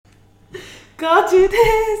quand tu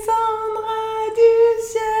descendras du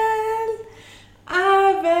ciel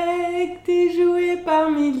avec tes jouets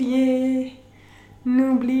par milliers.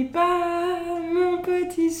 N'oublie pas mon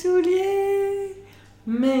petit soulier,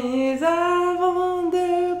 mais avant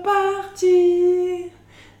de partir,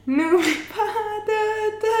 n'oublie pas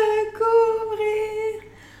de te couvrir.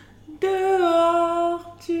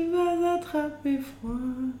 Dehors, tu vas attraper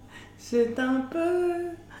froid, c'est un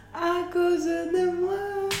peu à cause de moi.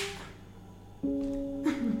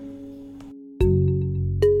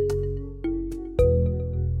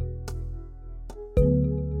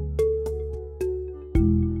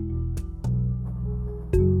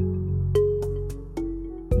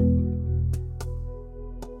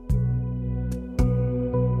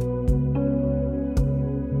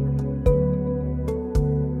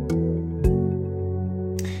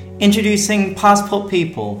 Introducing Passport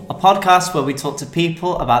People, a podcast where we talk to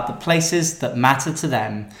people about the places that matter to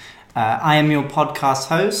them. I am your podcast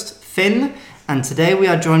host, Finn, and today we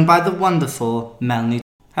are joined by the wonderful Melanie.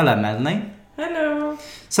 Hello, Melanie. Hello.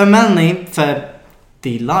 So, Melanie, for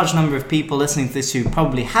the large number of people listening to this who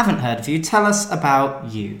probably haven't heard of you, tell us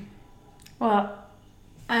about you. Well,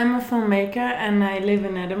 I'm a filmmaker and I live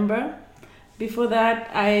in Edinburgh. Before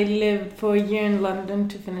that, I lived for a year in London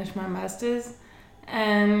to finish my master's.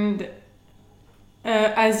 And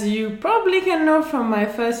as you probably can know from my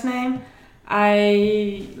first name,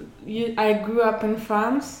 I grew up in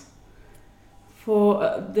France for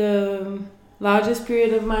the largest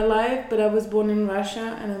period of my life, but I was born in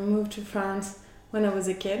Russia and I moved to France when I was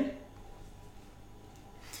a kid.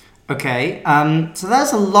 Okay, so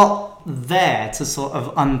there's a lot there to sort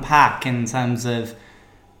of unpack in terms of,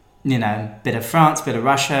 you know, bit of France, bit of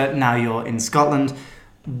Russia, now you're in Scotland.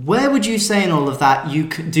 Where would you say in all of that you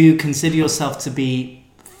do consider yourself to be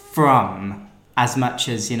from, as much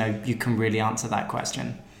as, you know, you can really answer that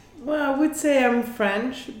question? Well, I would say I'm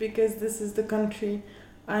French because this is the country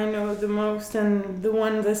I know the most and the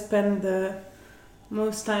one I spend the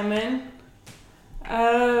most time in.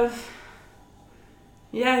 Yeah,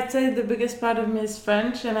 I'd say the biggest part of me is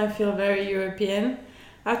French and I feel very European.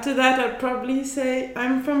 After that, I'd probably say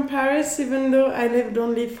I'm from Paris, even though I lived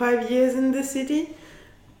only 5 years in the city.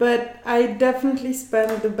 But I definitely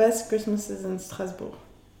spend the best Christmases in Strasbourg.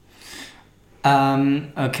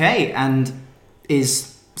 Okay, and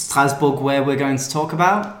is Strasbourg where we're going to talk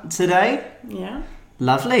about today? Yeah.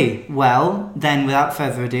 Lovely. Well, then without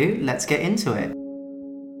further ado, let's get into it.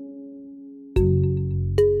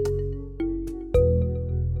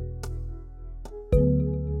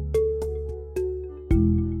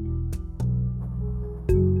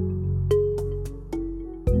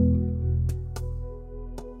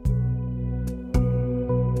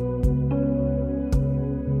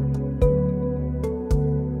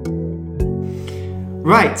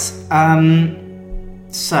 Right,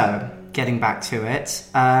 so getting back to it,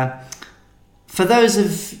 for those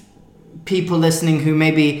of people listening who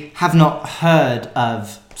maybe have not heard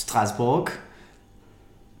of Strasbourg,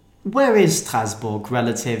 where is Strasbourg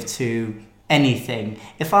relative to anything?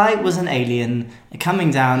 If I was an alien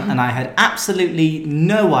coming down and I had absolutely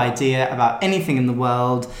no idea about anything in the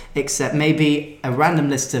world except maybe a random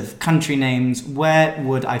list of country names, where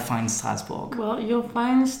would I find Strasbourg? Well, you'll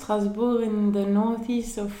find Strasbourg in the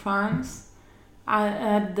northeast of France,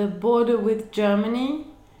 at the border with Germany.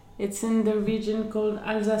 It's in the region called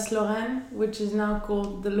Alsace-Lorraine, which is now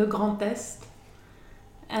called the Le Grand Est.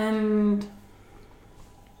 And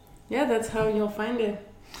yeah, that's how you'll find it.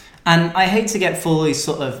 And I hate to get fully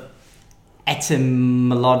sort of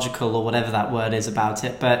etymological or whatever that word is about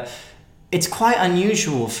it, but it's quite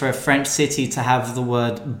unusual for a French city to have the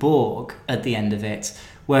word bourg at the end of it.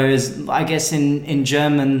 Whereas I guess in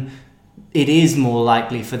German, it is more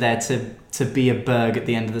likely for there to be a berg at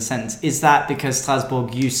the end of the sentence. Is that because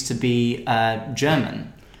Strasbourg used to be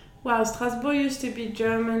German? Well, Strasbourg used to be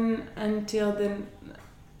German until the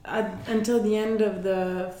end of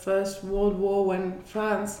the First World War, when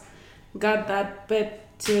France got that bit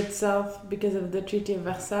to itself because of the Treaty of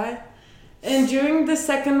Versailles. And during the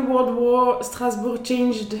Second World War, Strasbourg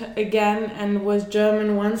changed again and was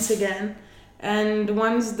German once again. And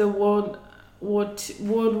once the World War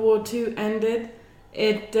II ended,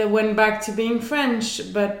 it went back to being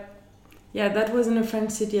French. But yeah, that wasn't a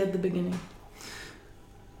French city at the beginning.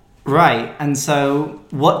 Right, and so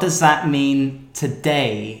what does that mean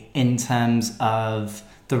today in terms of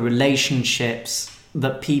the relationships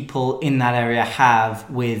that people in that area have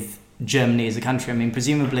with Germany as a country? I mean,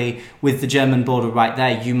 presumably with the German border right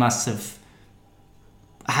there, you must have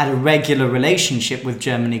had a regular relationship with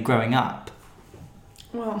Germany growing up.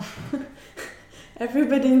 Well,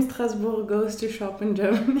 Everybody in Strasbourg goes to shop in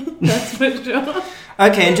Germany. That's for sure.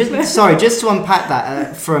 Okay, and just to unpack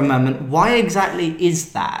that for a moment, why exactly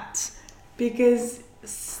is that? Because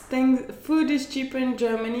food is cheaper in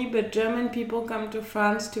Germany, but German people come to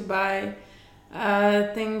France to buy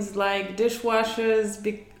things like dishwashers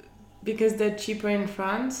because they're cheaper in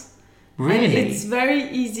France. Really? And it's very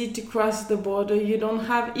easy to cross the border. You don't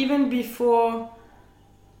have, even when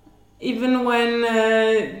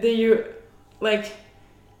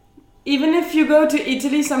even if you go to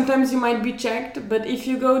Italy, sometimes you might be checked, but if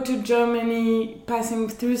you go to Germany passing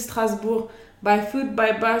through Strasbourg, by foot,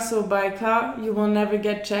 by bus, or by car, you will never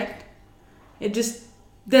get checked.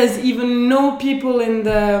 There's even no people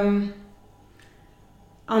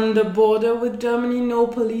on the border with Germany, no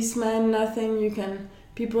policemen, nothing.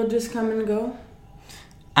 People just come and go.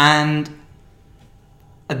 And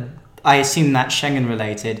I assume that's Schengen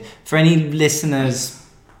related. For any listeners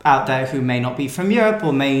out there who may not be from Europe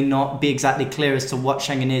or may not be exactly clear as to what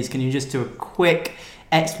Schengen is, can you just do a quick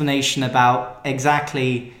explanation about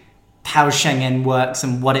exactly how Schengen works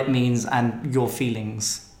and what it means and your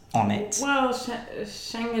feelings on it? Well,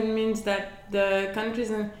 Schengen means that the countries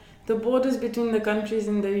and the borders between the countries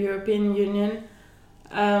in the European Union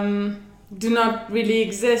do not really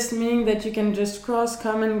exist, meaning that you can just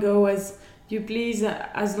come and go as you please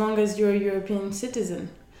as long as you're a European citizen,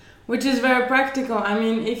 which is very practical. I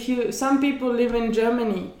mean, some people live in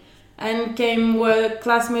Germany and were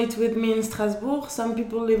classmates with me in Strasbourg. Some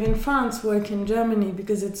people live in France, work in Germany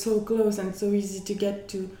because it's so close and so easy to get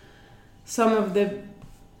to some of the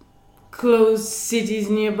close cities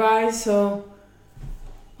nearby. So,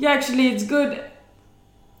 yeah, actually it's good.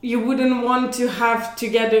 You wouldn't want to have to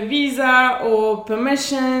get a visa or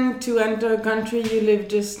permission to enter a country you live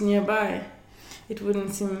just nearby. It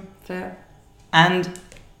wouldn't seem fair. And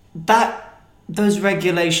those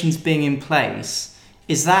regulations being in place,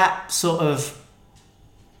 is that sort of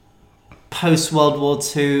post-World War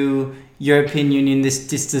II European Union, this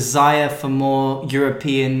desire for more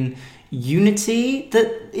European unity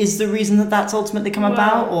that is the reason that's ultimately come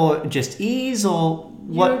about, or just ease, or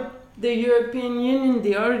what? The European Union,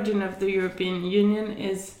 the origin of the European Union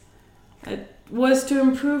was to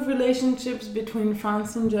improve relationships between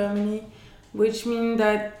France and Germany, which means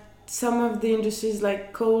that some of the industries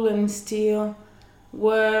like coal and steel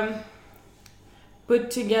were put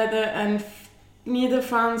together, and neither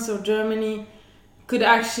France or Germany could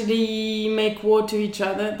actually make war to each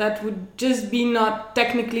other. That would just be not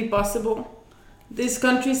technically possible. These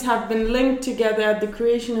countries have been linked together at the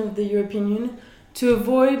creation of the European Union to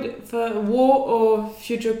avoid war or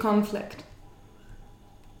future conflict.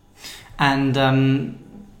 And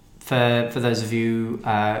for those of you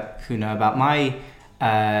who know about my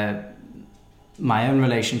own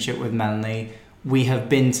relationship with Melanie, we have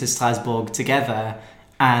been to Strasbourg together,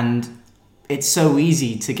 and it's so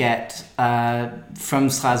easy to get from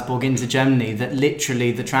Strasbourg into Germany that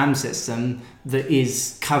literally the tram system that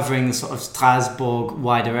is covering the sort of Strasbourg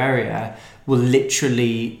wider area will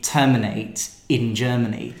literally terminate in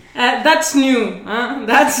Germany. That's new.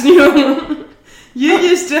 That's new. You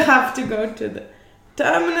used to have to go to the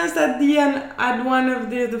terminus at one of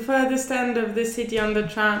the furthest end of the city on the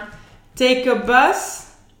tram, take a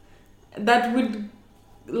bus that would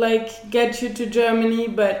get you to Germany,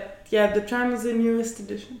 but yeah, the tram is the newest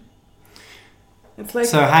edition. It's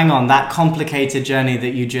so hang on, that complicated journey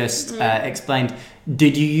that you just explained,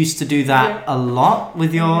 did you used to do that a lot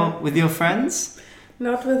with your friends?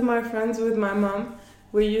 Not with my friends, with my mom.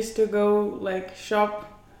 We used to go shop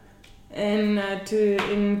in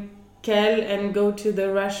Kehl and go to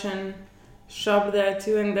the Russian shop there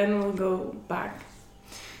too, and then we'll go back.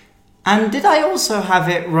 And did I also have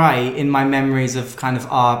it right in my memories of kind of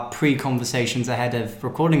our pre-conversations ahead of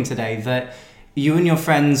recording today that you and your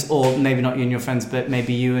friends, or maybe not you and your friends, but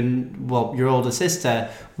maybe you and, your older sister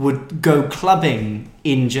would go clubbing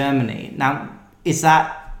in Germany? Now, is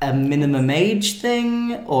that a minimum age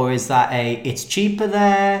thing, or is that it's cheaper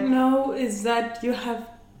there? No, is that you have...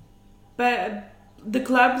 the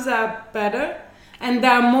clubs are better, and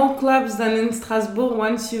there are more clubs than in Strasbourg.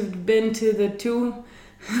 Once you've been to the two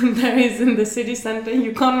there is in the city center,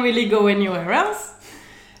 you can't really go anywhere else.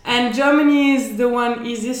 And Germany is the one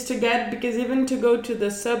easiest to get, because even to go to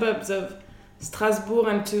the suburbs of Strasbourg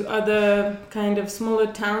and to other kind of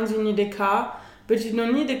smaller towns, you need a car. But you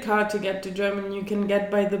don't need a car to get to Germany. You can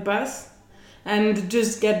get by the bus and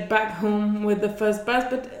just get back home with the first bus.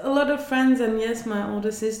 But a lot of friends, and yes, my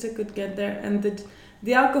older sister could get there. And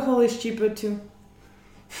the alcohol is cheaper too.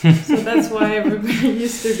 So that's why everybody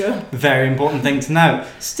used to go. Very important thing to know.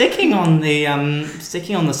 Sticking on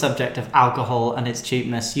the subject of alcohol and its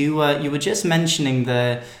cheapness, you were just mentioning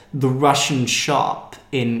the Russian shop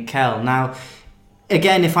in Kel. Now,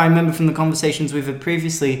 again, if I remember from the conversations we've had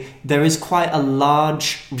previously, there is quite a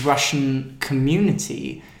large Russian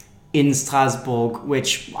community in Strasbourg,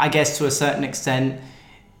 which I guess to a certain extent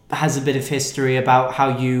has a bit of history about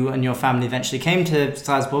how you and your family eventually came to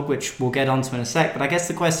Strasbourg, which we'll get onto in a sec. But I guess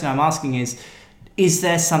the question I'm asking is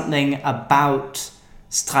there something about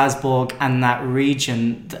Strasbourg and that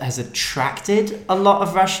region that has attracted a lot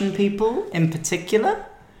of Russian people in particular?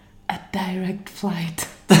 A direct flight.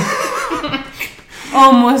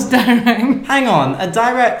 Almost direct. Hang on, a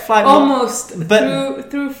direct flight? Almost, but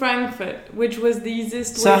through Frankfurt, which was the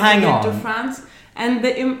easiest way to get to France. And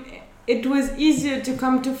it was easier to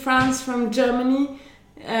come to France from Germany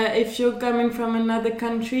if you're coming from another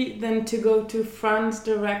country than to go to France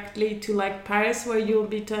directly to like Paris, where you'll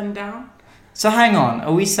be turned down. So hang on,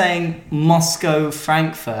 are we saying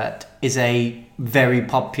Moscow-Frankfurt is a very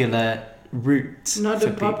popular route? Not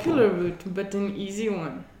a popular route, but an easy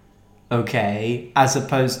one. Okay, as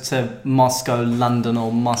opposed to Moscow-London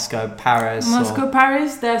or Moscow-Paris?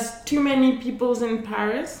 Moscow-Paris, there's too many peoples in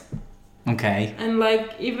Paris. Okay. And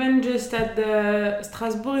like even just at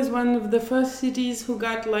Strasbourg is one of the first cities who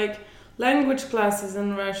got like language classes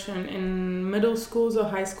in Russian in middle schools or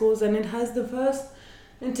high schools, and it has the first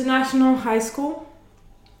international high school,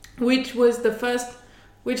 which had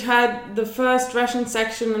the first Russian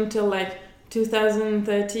section until like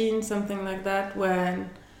 2013, something like that, when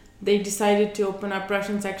they decided to open up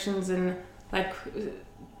Russian sections in like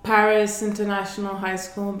Paris International High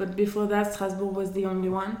School. But before that, Strasbourg was the only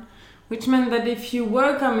one, which meant that if you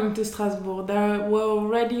were coming to Strasbourg, there were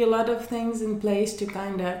already a lot of things in place to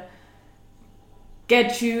kind of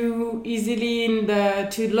get you easily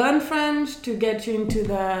to learn French, to get you into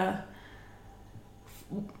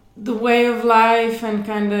the way of life and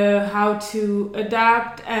kind of how to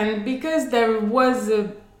adapt. And because there was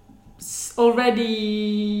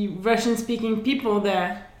already Russian-speaking people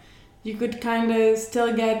there, you could kind of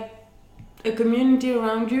still get a community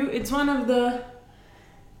around you. It's one of the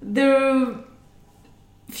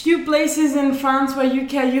few places in France where you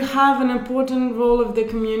have an important role of the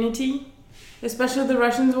community, especially the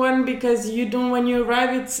Russians one, because when you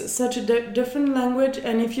arrive, it's such a different language,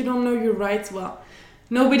 and if you don't know your rights, well,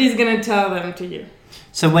 nobody's gonna tell them to you.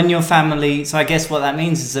 So I guess what that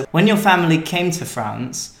means is that when your family came to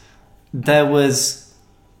France, there was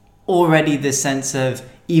already this sense of,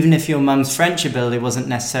 even if your mum's French ability wasn't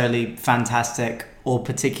necessarily fantastic or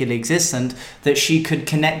particularly existent, that she could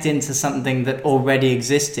connect into something that already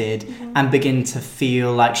existed and begin to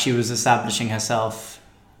feel like she was establishing herself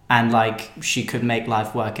and like she could make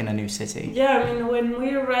life work in a new city. Yeah, I mean, when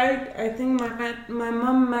we arrived, I think my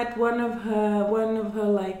mum met one of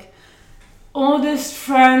her like oldest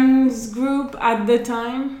friends group at the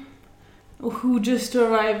time, who just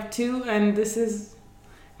arrived too, and this is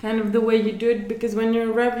kind of the way you do it, because when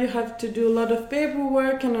you arrive you have to do a lot of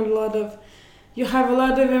paperwork and you have a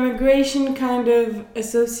lot of immigration kind of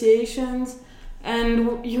associations,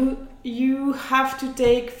 and you have to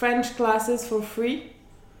take French classes for free.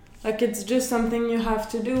 Like, it's just something you have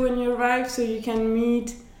to do when you arrive, so you can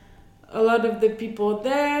meet a lot of the people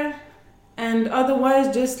there, and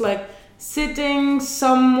otherwise just like sitting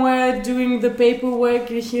somewhere doing the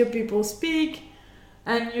paperwork, you hear people speak,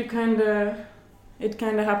 and it kind of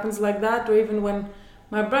happens like that. Or even when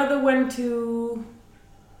my brother went to...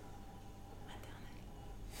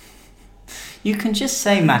 You can just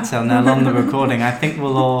say maternelle on the recording. I think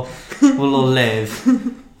we'll all live.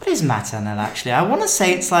 What is maternelle actually? I want to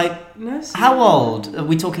say it's like... Nursery. How old? Are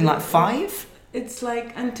we talking like 5? It's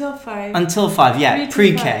like until 5. Until 5, yeah.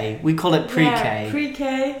 Pre-K. We call it pre-K. Yeah,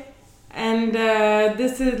 pre-K. And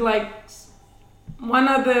this is like one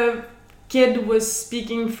other kid was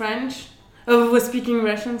speaking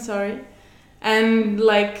Russian, sorry. And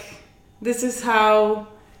like, this is how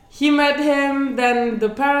he met him, then the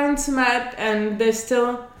parents met, and they're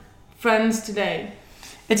still friends today.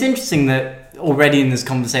 It's interesting that already in this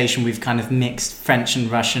conversation we've kind of mixed French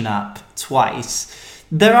and Russian up twice.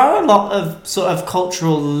 There are a lot of sort of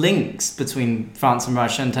cultural links between France and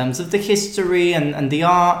Russia in terms of the history and the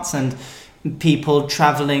arts, and people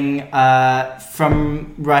traveling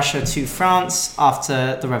from Russia to France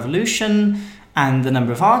after the revolution, and the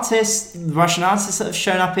number of Russian artists that have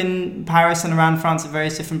shown up in Paris and around France at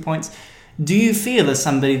various different points. Do you feel, as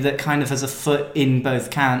somebody that kind of has a foot in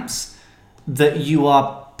both camps, that you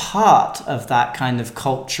are part of that kind of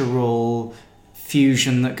cultural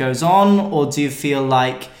fusion that goes on, or do you feel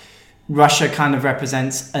like Russia kind of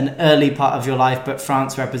represents an early part of your life, but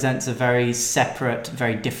France represents a very separate,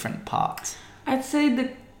 very different part. I'd say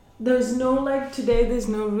that there's no, like, today there's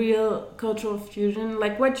no real cultural fusion.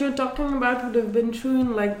 Like, what you're talking about would have been true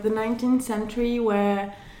in, like, the 19th century,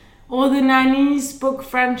 where all the nannies spoke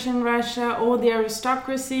French in Russia, all the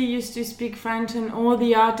aristocracy used to speak French, and all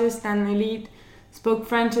the artists and elite spoke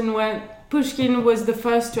French, and when Pushkin was the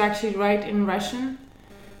first to actually write in Russian.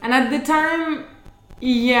 And at the time,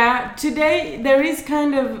 yeah, today there is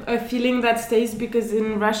kind of a feeling that stays, because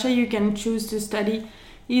in Russia you can choose to study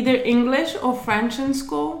either English or French in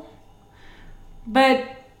school. But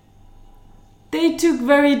they took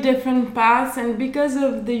very different paths, and because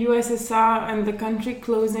of the USSR and the country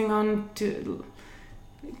closing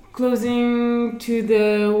to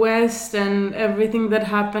the West and everything that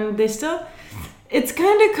happened, it's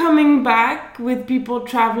kind of coming back with people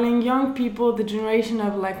traveling, young people, the generation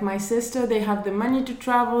of, like, my sister. They have the money to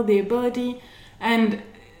travel, the ability, and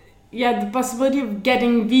the possibility of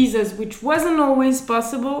getting visas, which wasn't always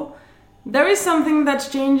possible. There is something that's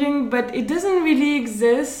changing, but it doesn't really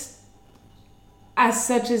exist as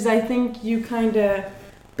such as I think you kind of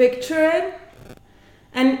picture it.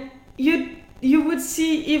 And you would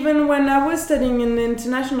see, even when I was studying in the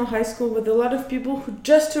international high school with a lot of people who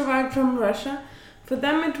just arrived from Russia, for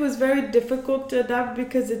them it was very difficult to adapt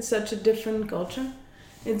because it's such a different culture.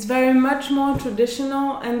 It's very much more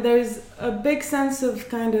traditional, and there's a big sense of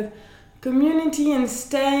kind of community and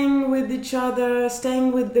staying with each other,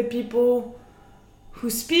 staying with the people who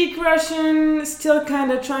speak Russian, still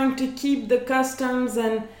kind of trying to keep the customs,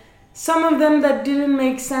 and some of them that didn't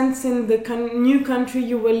make sense in the new country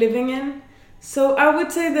you were living in. So I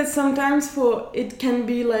would say that sometimes it can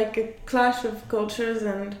be like a clash of cultures,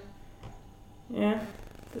 and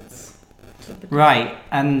that's right.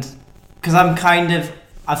 And because I've kind of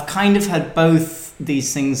had both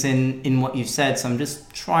these things in what you've said, so I'm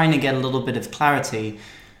just trying to get a little bit of clarity.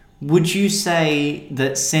 Would you say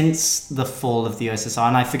that since the fall of the USSR,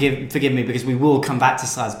 and I forgive me because we will come back to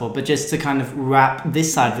Strasbourg, but just to kind of wrap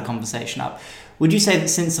this side of the conversation up, would you say that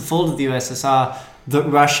since the fall of the USSR that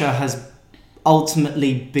Russia has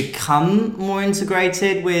ultimately become more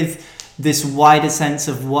integrated with this wider sense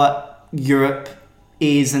of what Europe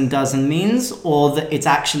is and does and means, or that it's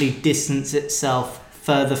actually distanced itself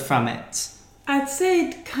further from it? I'd say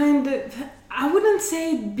it kind of... I wouldn't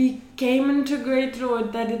say it became integrated or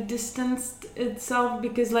that it distanced itself,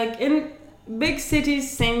 because, like, in big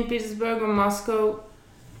cities, St. Petersburg or Moscow,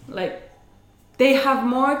 like, they have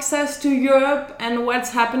more access to Europe and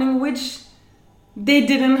what's happening, which they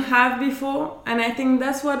didn't have before. And I think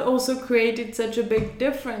that's what also created such a big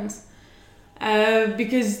difference,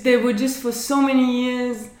 because they were just for so many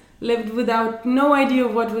years lived without no idea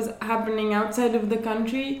of what was happening outside of the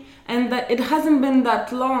country, and that it hasn't been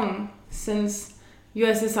that long since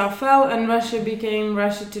USSR fell and Russia became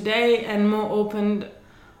Russia today and more opened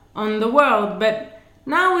on the world. But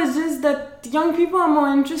now it's just that young people are more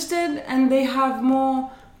interested and they have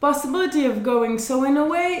more possibility of going. So in a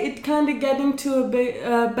way, it kind of getting to a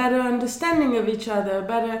better understanding of each other, a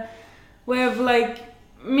better way of, like,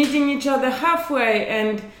 meeting each other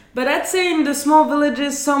halfway. But I'd say in the small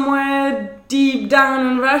villages somewhere deep down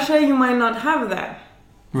in Russia, you might not have that.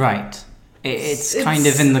 Right. It's kind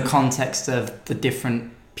of in the context of the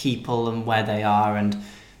different people and where they are, and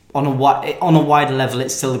on a wider level,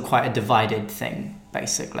 it's still quite a divided thing,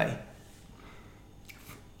 basically.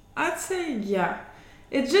 I'd say, yeah.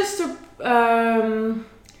 It's just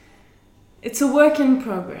it's a work in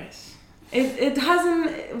progress. It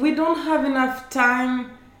hasn't... We don't have enough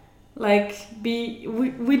time,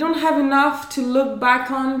 we don't have enough to look back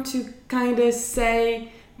on to kind of say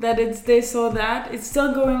that it's this or that. It's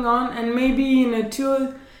still going on, and maybe in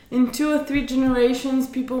two or three generations,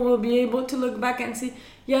 people will be able to look back and see,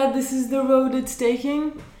 yeah, this is the road it's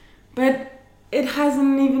taking. But it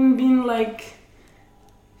hasn't even been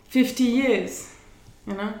 50 years,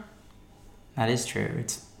 you know? That is true.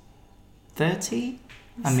 It's 30?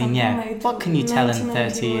 Like what can you tell in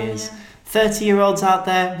 30 years? Yeah. 30-year-olds out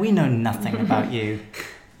there, we know nothing about you.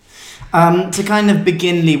 To kind of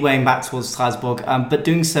begin leewaying back towards Strasbourg, but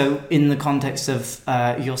doing so in the context of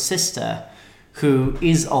your sister, who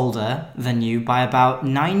is older than you by about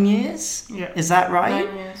 9 years? Yeah. Is that right?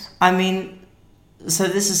 9 years. I mean, so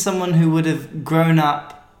this is someone who would have grown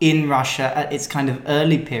up in Russia at its kind of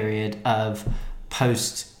early period of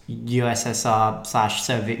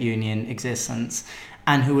post-USSR/Soviet Union existence,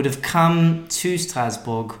 and who would have come to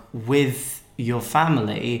Strasbourg with your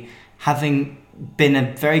family, having been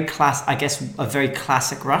a very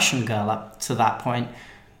classic Russian girl up to that point.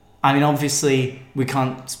 I mean, obviously, we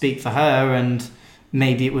can't speak for her, and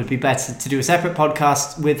maybe it would be better to do a separate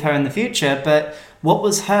podcast with her in the future. But what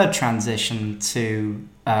was her transition to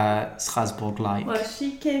Strasbourg like? Well,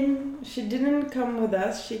 she didn't come with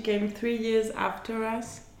us. She came 3 years after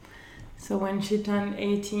us. So when she turned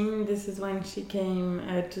 18, this is when she came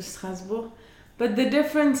to Strasbourg. But the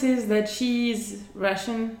difference is that she's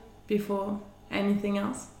Russian before anything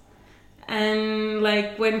else. And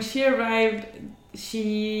like when she arrived,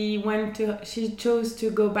 she chose to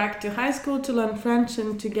go back to high school to learn French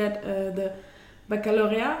and to get the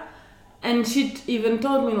baccalaureate. And she even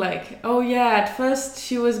told me like, oh yeah, at first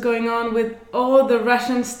she was going on with all the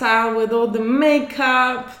Russian style, with all the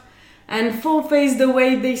makeup and full face, the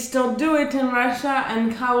way they still do it in Russia,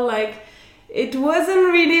 and how like it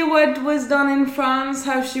wasn't really what was done in France,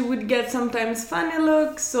 how she would get sometimes funny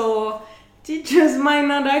looks or teachers might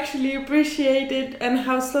not actually appreciate it, and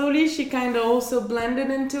how slowly she kind of also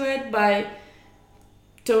blended into it by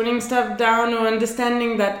toning stuff down or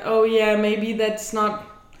understanding that, oh yeah, maybe that's not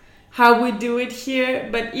how we do it here.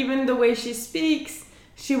 But even the way she speaks,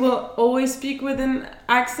 she will always speak with an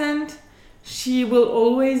accent. She will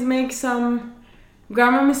always make some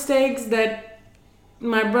grammar mistakes that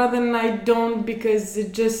my brother and I don't, because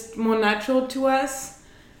it's just more natural to us.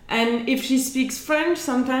 And if she speaks French,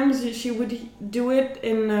 sometimes she would do it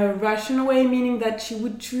in a Russian way, meaning that she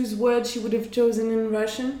would choose words she would have chosen in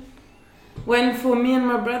Russian. When for me and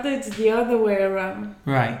my brother, it's the other way around.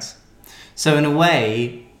 Right. So in a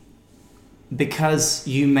way, because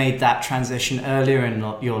you made that transition earlier in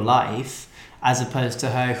your life, as opposed to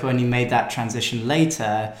her who only made that transition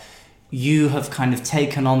later, you have kind of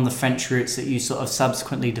taken on the French roots that you sort of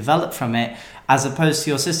subsequently developed from it, as opposed to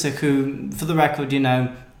your sister who, for the record,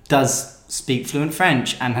 does speak fluent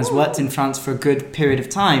French and has worked in France for a good period of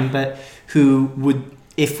time, but who would,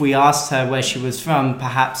 if we asked her where she was from,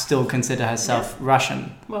 perhaps still consider herself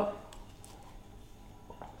Russian. Well,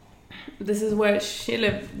 this is where she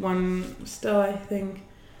lived I think,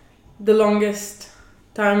 the longest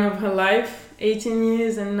time of her life, 18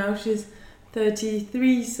 years, and now she's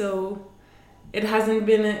 33, so she hasn't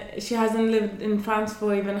lived in France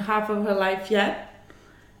for even half of her life yet.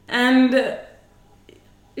 And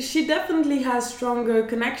she definitely has stronger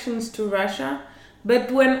connections to Russia.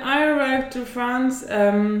 But when I arrived to France,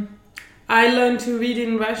 I learned to read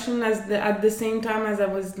in Russian at the same time as I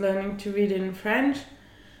was learning to read in French.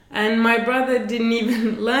 And my brother didn't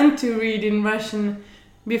even learn to read in Russian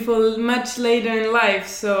before much later in life.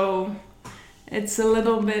 So it's a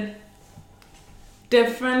little bit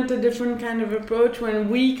different, a different kind of approach, when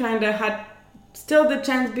we kind of had still the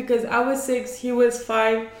chance, because I was 6, he was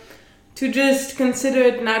 5, to just consider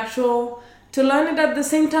it natural to learn it at the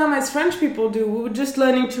same time as French people do. We were just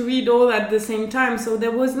learning to read all at the same time, so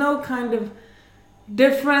there was no kind of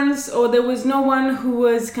difference, or there was no one who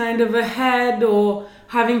was kind of ahead or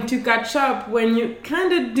having to catch up, when you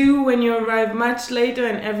kind of do when you arrive much later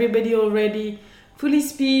and everybody already fully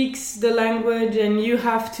speaks the language, and you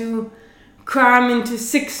have to cram into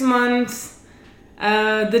 6 months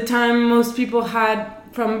the time most people had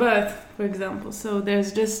from birth, for example. So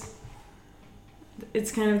there's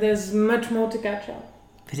much more to catch up.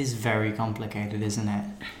 It is very complicated, isn't it?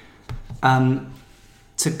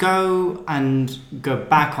 To go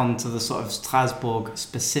back onto the sort of Strasbourg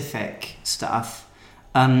specific stuff,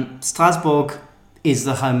 Strasbourg is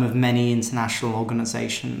the home of many international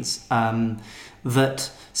organizations that,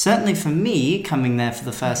 certainly for me, coming there for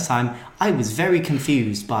the first time, I was very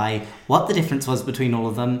confused by what the difference was between all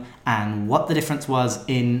of them and what the difference was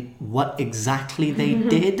in what exactly they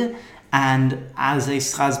did. And as a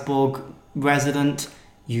Strasbourg resident,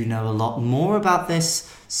 you know a lot more about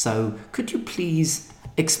this. So could you please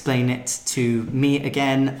explain it to me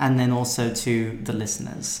again, and then also to the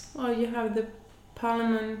listeners? Well, you have the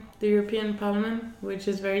Parliament, the European Parliament, which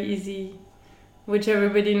is very easy, which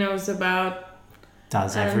everybody knows about.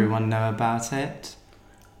 Does everyone know about it?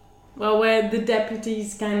 Well, where the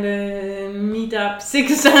deputies kind of meet up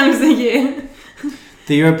 6 times a year.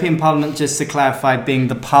 The European Parliament, just to clarify, being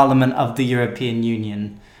the Parliament of the European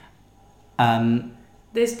Union.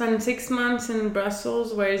 They spend 6 months in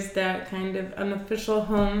Brussels, where is their kind of unofficial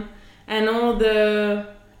home, and all the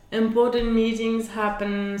important meetings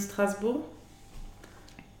happen in Strasbourg.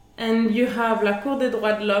 And you have La Cour des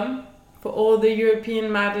Droits de l'Homme for all the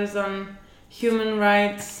European matters on human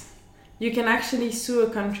rights. You can actually sue a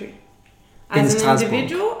country. As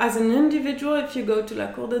an individual, if you go to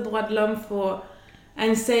La Cour des Droits de l'Homme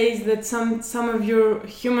and says that some of your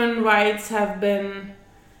human rights have been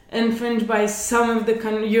infringed by some of the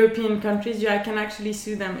European countries, I can actually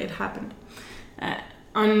sue them. It happened.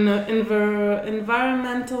 on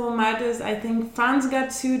environmental matters. I think France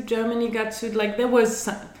got sued, Germany got sued. Like there was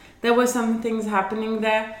some things happening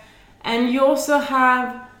there, and you also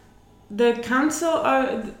have the Council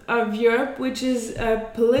of Europe, which is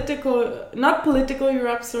a not political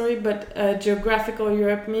Europe, sorry, but geographical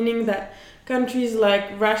Europe, meaning that countries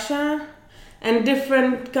like Russia and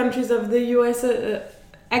different countries of the US,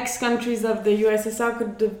 ex-countries of the USSR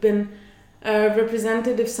could have been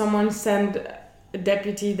represented if someone sent a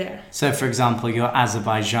deputy there. So, for example, your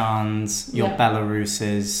Azerbaijans, your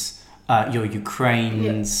Belaruses, your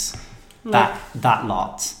Ukraines, that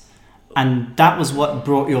lot. And that was what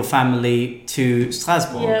brought your family to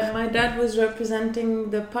Strasbourg. Yeah, my dad was representing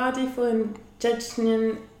the Party for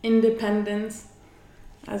Chechen Independence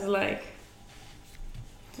as like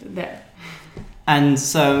there. And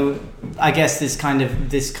so I guess this kind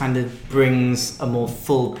of brings a more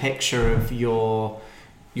full picture of your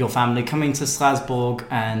family coming to Strasbourg,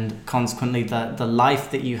 and consequently the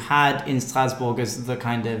life that you had in Strasbourg as the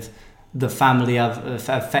family of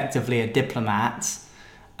effectively a diplomat.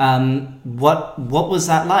 What was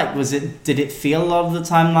that like? Did it feel a lot of the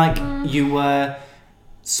time like you were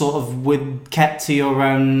sort of kept to your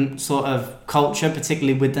own sort of culture,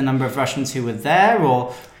 particularly with the number of Russians who were there,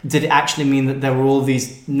 or did it actually mean that there were all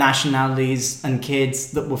these nationalities and kids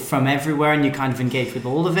that were from everywhere and you kind of engaged with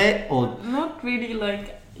all of it? Or not really.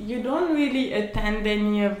 Like you don't really attend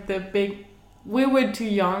any of the big. We were too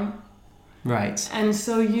young. Right. And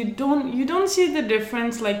so you don't see the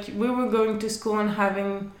difference. Like we were going to school and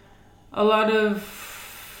having a lot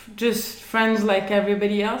of just friends like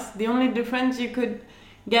everybody else. The only difference you could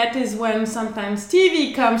get is when sometimes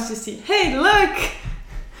TV comes to see, hey, look,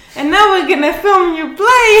 and now we're gonna film you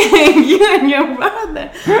playing, you and your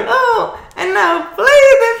brother. Oh, and now play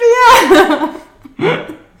the piano.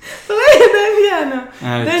 Play the piano.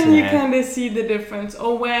 Oh, then you kind of see the difference.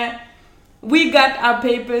 Or where we got our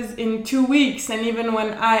papers in 2 weeks, and even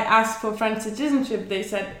when I asked for French citizenship, they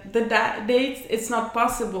said the dates, it's not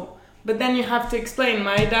possible. But then you have to explain.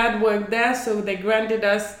 My dad worked there, so they granted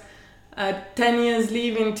us 10 years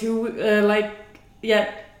leave in 10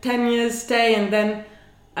 years stay, and then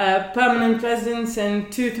permanent residence in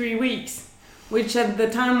 2-3 weeks, which at the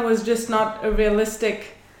time was just not a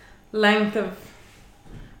realistic length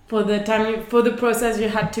for the process you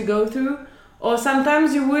had to go through. Or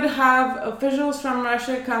sometimes you would have officials from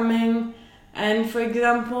Russia coming, and for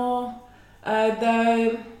example,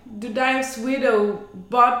 the Dudaev's widow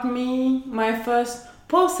bought me my first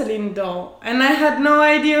porcelain doll, and I had no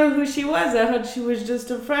idea who she was. I thought she was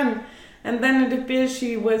just a friend, and then it appears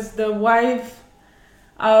she was the wife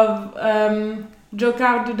of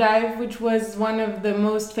Dzhokhar Dudaev, which was one of the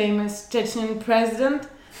most famous Chechen president,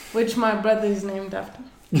 which my brother is named after.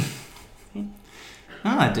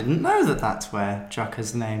 Oh, I didn't know that that's where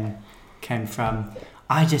Dzhokhar's name came from.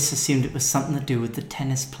 I just assumed it was something to do with the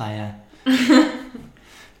tennis player.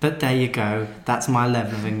 But there you go. That's my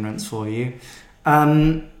level of ignorance for you.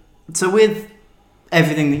 So with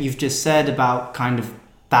everything that you've just said about kind of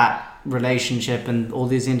that relationship and all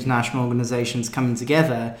these international organizations coming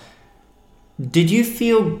together, did you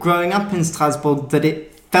feel growing up in Strasbourg that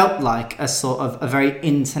it felt like a sort of a very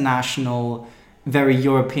international, very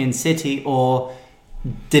European city, or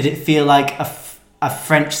did it feel like a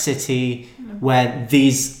French city where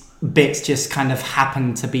these bits just kind of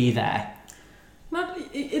happen to be there?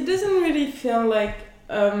 It doesn't really feel like...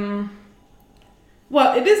 well,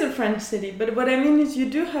 it is a French city, but what I mean is you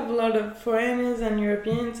do have a lot of foreigners and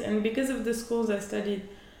Europeans, and because of the schools I studied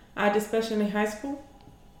at, especially high school,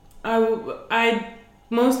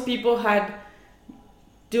 most people had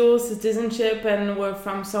dual citizenship and were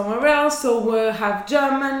from somewhere else, or were half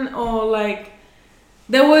German, or like...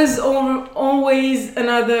 There was always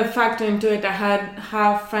another factor into it. I had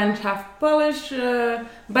half French, half Polish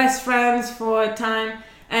best friends for a time.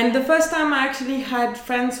 And the first time I actually had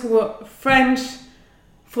friends who were French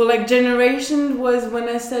for like generations was when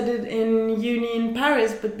I studied in uni in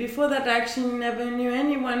Paris. But before that, I actually never knew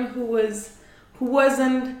anyone who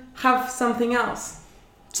wasn't half something else.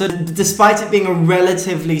 So despite it being a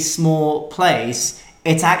relatively small place,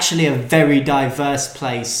 it's actually a very diverse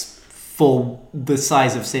place for the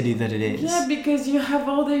size of city that it is. Yeah, because you have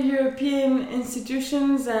all the European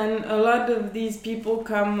institutions, and a lot of these people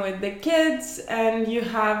come with the kids, and you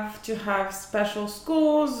have to have special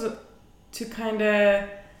schools to kind of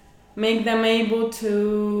make them able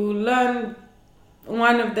to learn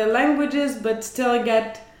one of the languages but still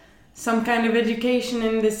get some kind of education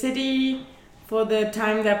in the city for the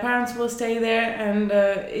time their parents will stay there. And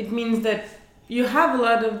it means that you have a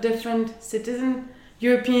lot of different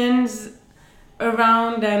Europeans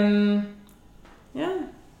around, and yeah,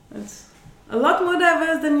 it's a lot more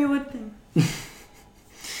diverse than you would think.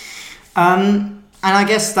 And I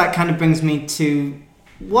guess that kind of brings me to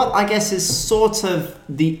what I guess is sort of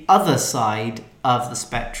the other side of the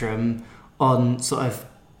spectrum on sort of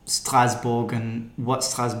Strasbourg and what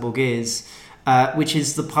Strasbourg is, which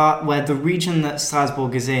is the part where the region that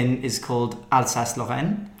Strasbourg is in is called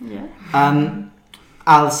Alsace-Lorraine. Yeah.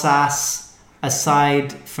 Alsace,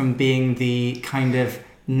 aside from being the kind of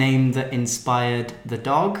name that inspired the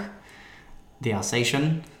dog, the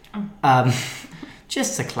Alsatian,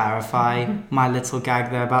 just to clarify my little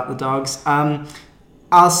gag there about the dogs,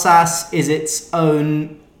 Alsace is its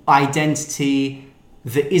own identity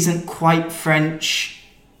that isn't quite French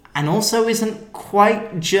and also isn't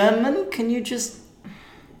quite German. Can you just...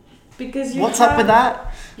 Because what's up with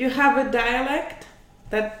that? You have a dialect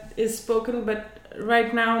that is spoken, but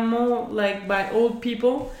right now more like by old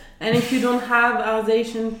people. And if you don't have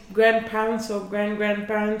Alsatian grandparents or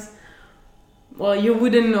grand-grandparents, well, you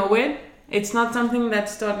wouldn't know it. It's not something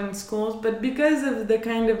that's taught in schools, but because of the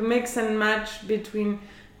kind of mix and match between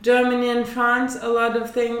Germany and France, a lot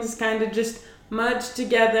of things kind of just merge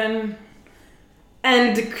together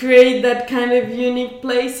and create that kind of unique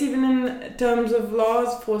place, even in terms of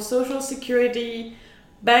laws for social security,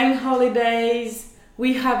 bank holidays.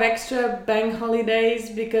 We have extra bank holidays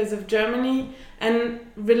because of Germany, and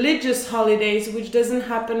religious holidays, which doesn't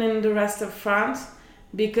happen in the rest of France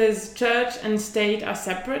because church and state are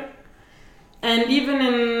separate. And even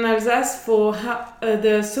in Alsace, for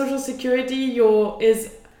the social security,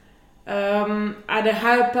 is at a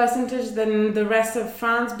higher percentage than the rest of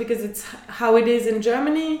France because it's how it is in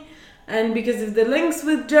Germany. And because of the links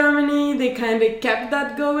with Germany, they kind of kept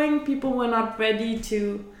that going. People were not ready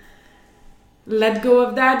to let go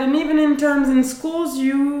of that. And even in terms in schools,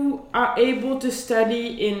 you are able to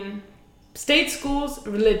study in state schools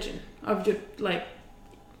religion of your, like,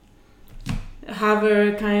 have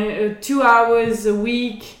a kind of 2 hours a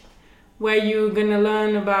week where you're gonna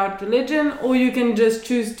learn about religion, or you can just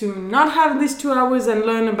choose to not have these 2 hours and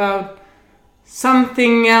learn about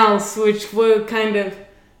something else, which were kind of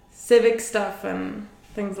civic stuff and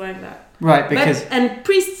things like that. Right, because...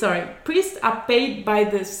 priests are paid by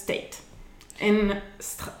the state in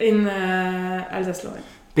Alsace-Lorraine.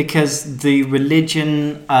 Because the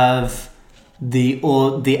religion of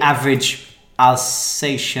the average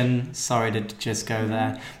Alsatian, sorry to just go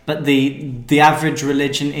there, but the average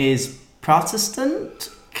religion is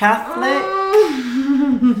Protestant, Catholic.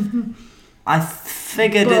 I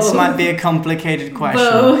figured this might be a complicated question.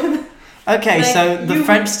 Both. Okay, like, so the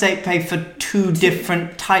French state pay for two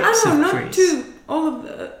different types of not priests. two.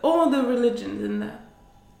 All the religions in there.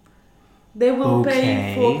 They will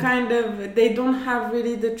pay for kind of... They don't have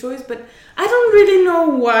really the choice, but I don't really know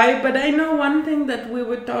why, but I know one thing that we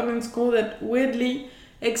were taught in school that weirdly,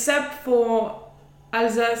 except for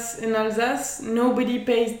Alsace, nobody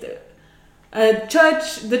pays the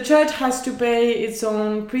church. The church has to pay its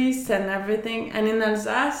own priests and everything, and in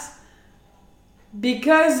Alsace,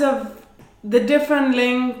 because of the different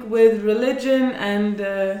link with religion and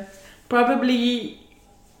probably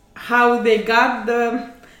how they got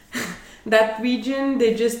that region,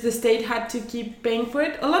 the state had to keep paying for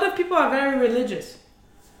it. A lot of people are very religious.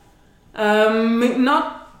 They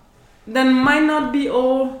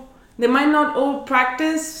might not all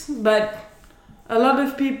practice, but a lot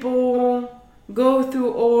of people go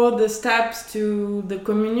through all the steps to the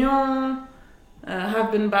communion,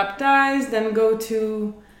 have been baptized, and go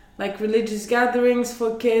to like religious gatherings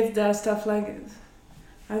for kids. There are stuff like it.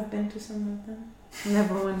 I've been to some of them.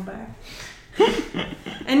 Never went back.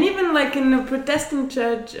 And even like in the Protestant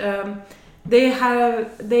church, they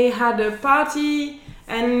had a party,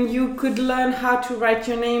 and you could learn how to write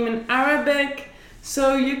your name in Arabic.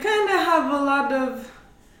 So you kind of have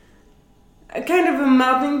a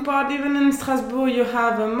melting pot. Even in Strasbourg, you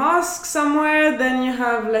have a mosque somewhere, then you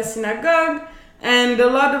have La Synagogue, and a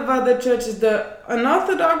lot of other churches. An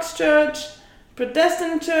Orthodox church,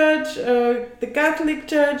 Protestant church, the Catholic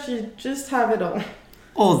church. You just have it all.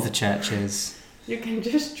 All the churches. You can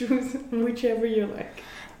just choose whichever you like.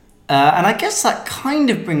 And I guess that kind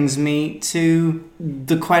of brings me to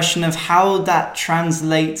the question of how that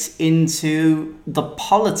translates into the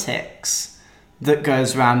politics that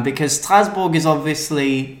goes around, because Strasbourg is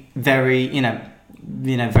obviously very,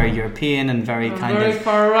 very European and very very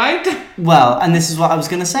far right. Well, and this is what I was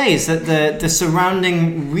going to say, is that the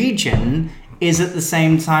surrounding region is at the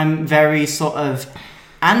same time very sort of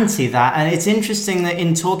anti that. And it's interesting that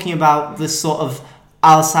in talking about this sort of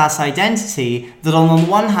Alsace identity, that on the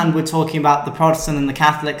one hand we're talking about the Protestant and the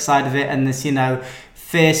Catholic side of it, and this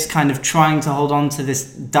fierce, kind of trying to hold on to this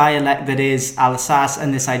dialect that is Alsace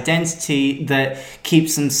and this identity that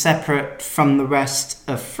keeps them separate from the rest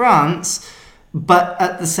of France. But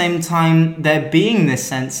at the same time, there being this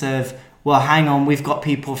sense of, well, hang on, we've got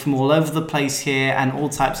people from all over the place here and all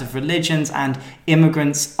types of religions, and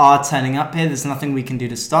immigrants are turning up here. There's nothing we can do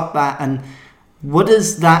to stop that. And what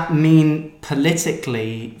does that mean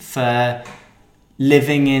politically for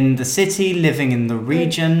living in the city, living in the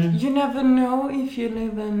region? You never know if you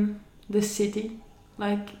live in the city,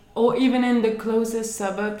 or even in the closest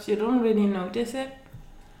suburbs. You don't really notice it.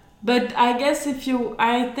 But I guess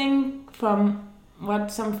I think from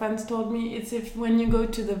what some friends told me, it's when you go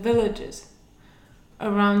to the villages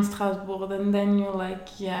around Strasbourg, and then you're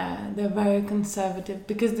like, yeah, they're very conservative.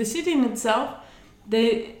 Because the city in itself,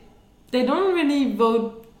 they don't really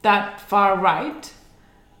vote that far right,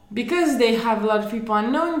 because they have a lot of people.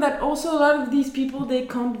 And knowing that also a lot of these people, they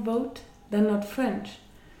can't vote. They're not French.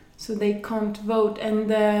 So they can't vote. And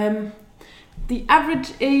the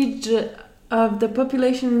average age of the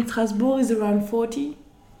population in Strasbourg is around 40.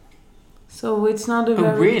 So it's not a very...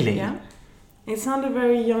 Oh, really? Yeah. It's not a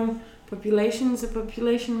very young population. It's a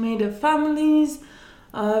population made of families,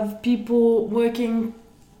 of people working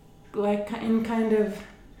in kind of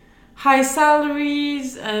high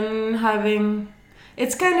salaries and having...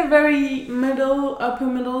 It's kind of very upper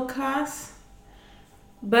middle class.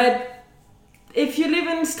 But if you live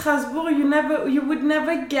in Strasbourg, you would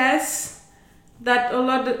never guess that a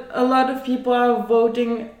lot of people are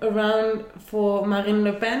voting around for Marine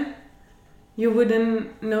Le Pen. You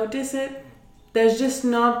wouldn't notice it. There's just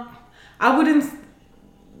not...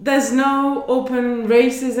 There's no open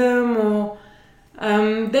racism or...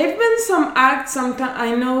 There've been some acts sometimes,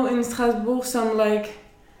 I know in Strasbourg, some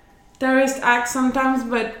terrorist acts sometimes,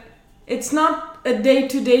 but it's not a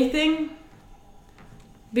day-to-day thing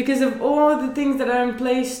because of all the things that are in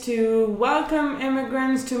place to welcome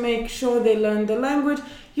immigrants, to make sure they learn the language.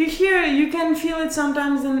 You can feel it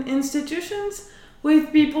sometimes in institutions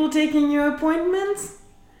with people taking your appointments,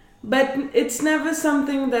 but it's never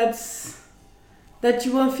something that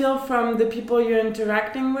you will feel from the people you're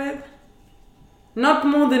interacting with. Not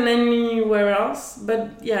more than anywhere else, but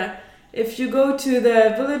yeah. If you go to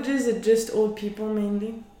the villages, it's just old people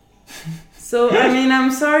mainly. So, I mean,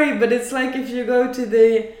 I'm sorry, but it's like if you go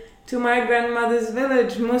to my grandmother's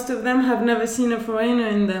village, most of them have never seen a foreigner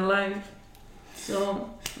in their life. So,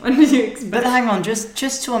 what do you expect? But hang on,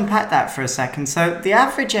 just to unpack that for a second. So, the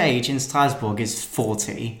average age in Strasbourg is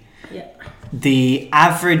 40. Yeah. The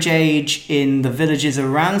average age in the villages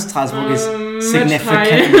around Strasbourg is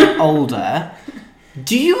significantly older.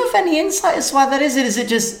 Do you have any insight as to why that is? Is it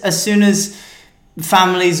just as soon as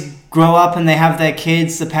families grow up and they have their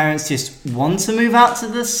kids, the parents just want to move out to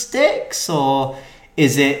the sticks? Or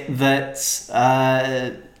is it that,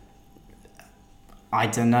 I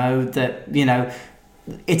don't know, that,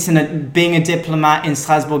 it's being a diplomat in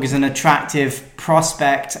Strasbourg is an attractive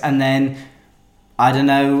prospect, and then, I don't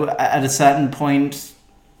know, at a certain point,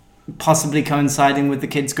 possibly coinciding with the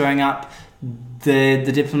kids growing up,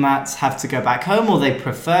 the diplomats have to go back home, or they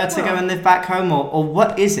prefer to go and live back home, or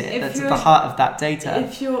what is it that's at the heart of that data?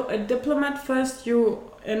 If you're a diplomat first, you're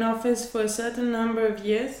in office for a certain number of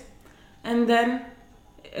years, and then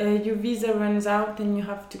your visa runs out and you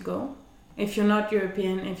have to go. If you're not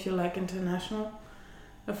European, if you're international,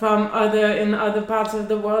 in other parts of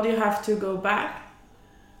the world, you have to go back.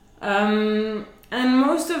 And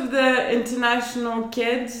most of the international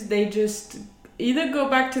kids, they just either go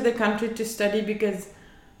back to the country to study because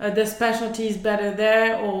the specialty is better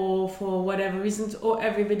there, or for whatever reasons, or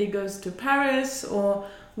everybody goes to Paris, or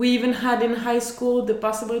we even had in high school the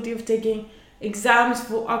possibility of taking exams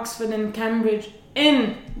for Oxford and Cambridge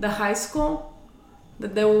in the high school,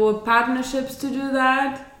 that there were partnerships to do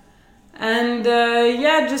that. And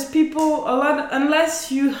just people,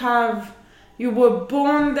 unless you were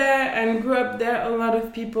born there and grew up there, a lot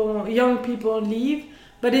of people, young people leave.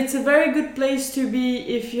 But it's a very good place to be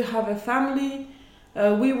if you have a family.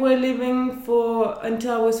 We were living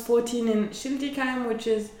until I was 14 in Schiltigheim, which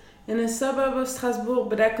is in a suburb of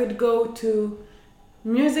Strasbourg, but I could go to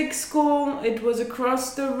music school. It was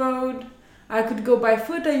across the road. I could go by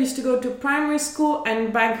foot. I used to go to primary school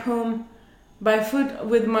and back home by foot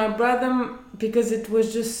with my brother because it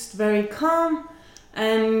was just very calm.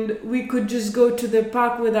 And we could just go to the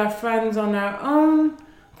park with our friends on our own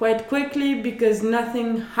quite quickly because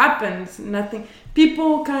nothing happens.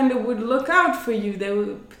 People kind of would look out for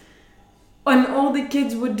you. And all the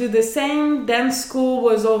kids would do the same. Dance school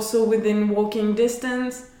was also within walking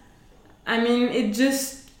distance. I mean,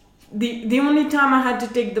 the only time I had to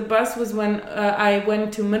take the bus was when I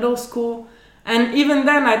went to middle school, And even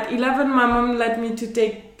then, at 11, my mom let me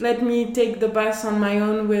take the bus on my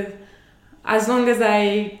own with, as long as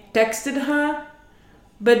I texted her.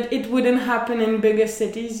 But it wouldn't happen in bigger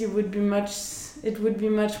cities. It would be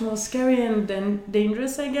much more scary and then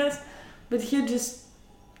dangerous, I guess. But here,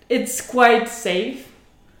 it's quite safe.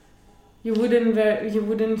 You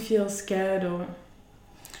wouldn't feel scared or.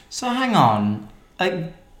 So hang on.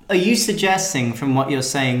 Are you suggesting from what you're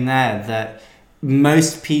saying there that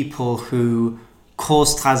most people who call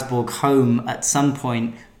Strasbourg home at some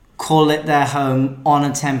point call it their home on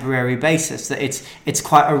a temporary basis? That it's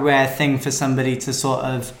quite a rare thing for somebody to sort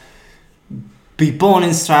of be born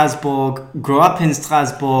in Strasbourg, grow up in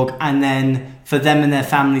Strasbourg, and then for them and their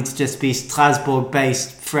family to just be Strasbourg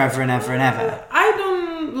based forever and ever and ever?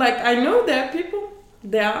 I know there are people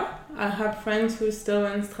there. I have friends who are still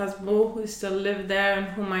in Strasbourg, who still live there and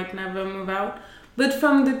who might never move out. But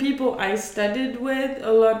from the people I studied with,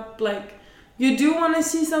 a lot, you do want to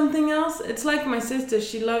see something else. It's like my sister,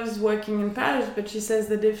 she loves working in Paris, but she says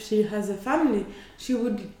that if she has a family, she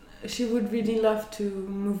would really love to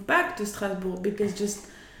move back to Strasbourg, because just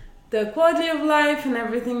the quality of life and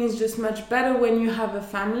everything is just much better when you have a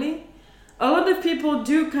family. A lot of people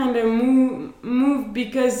do kind of move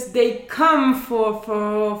because they come for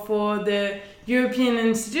the European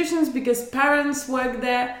institutions, because parents work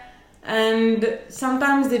there, and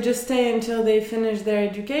sometimes they just stay until they finish their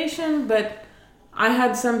education. But I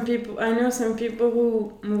know some people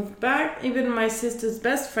who moved back. Even my sister's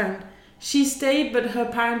best friend, she stayed, but her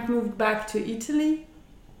parents moved back to Italy.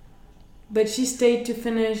 But she stayed to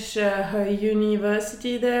finish her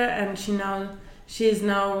university there, and she is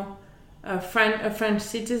now a French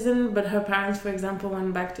citizen, but her parents, for example,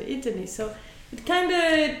 went back to Italy. So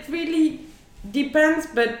it really depends,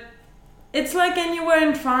 but it's like anywhere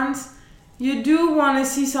in France. You do want to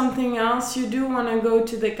see something else. You do want to go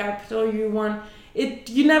to the capital. You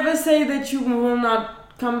never say that you will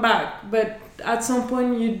not come back, but at some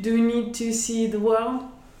point you do need to see the world.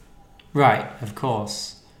 Right, of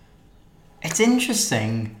course. It's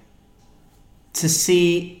interesting to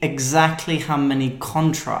see exactly how many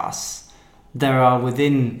contrasts there are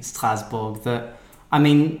within Strasbourg.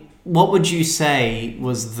 What would you say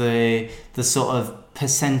was the sort of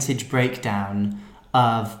percentage breakdown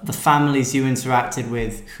of the families you interacted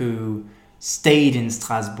with who stayed in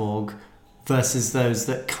Strasbourg versus those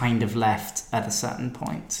that kind of left at a certain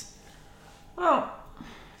point? Well,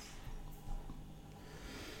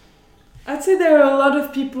 I'd say there are a lot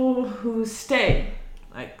of people who stay.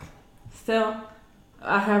 Still,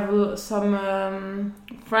 I have some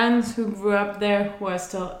friends who grew up there who are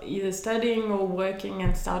still either studying or working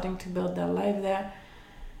and starting to build their life there.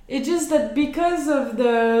 It's just that because of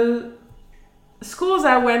the schools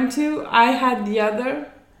I went to, I had the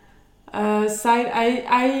other side.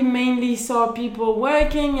 I mainly saw people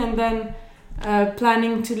working and then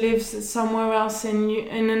planning to live somewhere else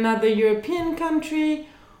in another European country,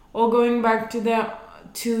 or going back to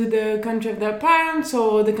the country of their parents,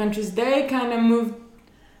 or the countries they kind of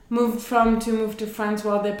moved from to move to France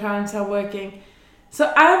while their parents are working.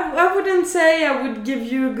 So I wouldn't say I would give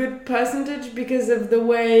you a good percentage because of the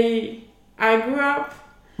way I grew up.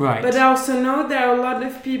 Right. But I also know there are a lot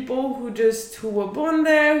of people who were born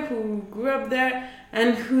there, who grew up there,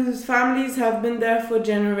 and whose families have been there for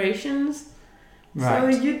generations.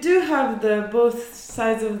 Right. So you do have the both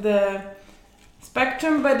sides of the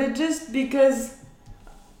spectrum, but it's just because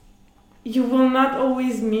you will not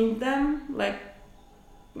always meet them.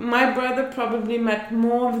 My brother probably met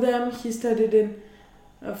more of them. He studied in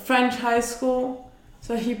a French high school,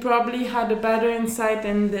 so he probably had a better insight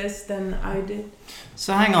in this than I did.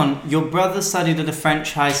 So hang on, your brother studied at a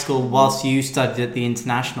French high school whilst you studied at the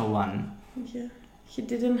international one? Yeah, he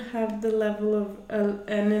didn't have the level of...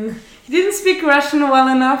 he didn't speak Russian well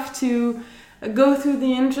enough to go through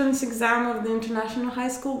the entrance exam of the international high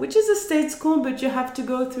school, which is a state school, but you have to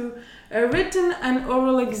go through a written and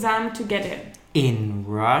oral exam to get in. In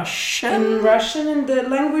Russian? In Russian, in the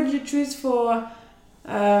language you choose for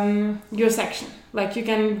your section. You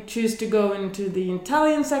can choose to go into the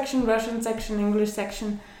Italian section, Russian section, English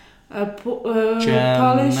section,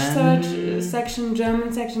 Polish section,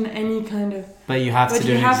 German section, any kind of... But you have to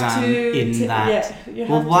do an exam in that. Yeah,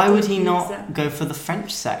 well, why would he not go for the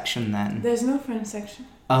French section then? There's no French section.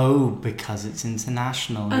 Oh, because it's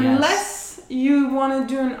international, Unless you want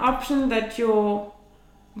to do an option that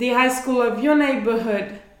the high school of your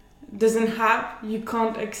neighborhood doesn't have, you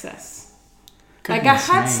can't access. I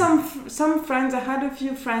had some friends, I had a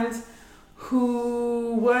few friends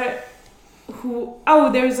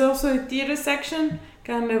there's also a theater section,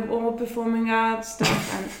 kind of all performing arts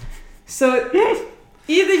stuff, and so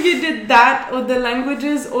Either you did that or the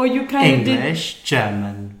languages, or you kind of did English,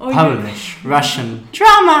 German, Or Polish, Russian,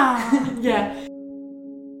 drama. yeah.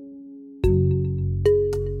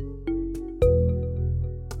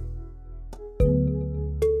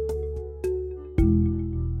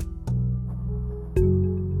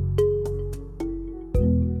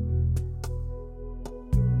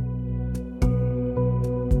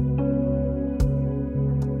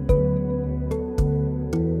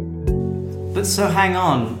 But so hang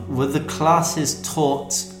on, were the classes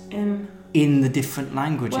taught in the different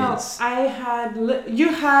languages? Well, I had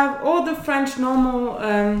you have all the French normal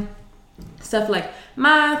stuff like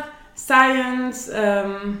math, science,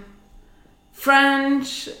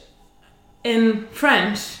 French in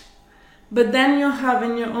French, but then you have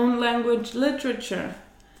in your own language literature,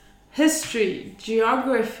 history,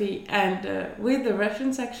 geography, and with the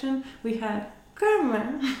Russian section we had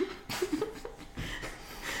grammar.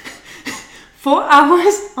 4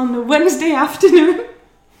 hours on the Wednesday afternoon.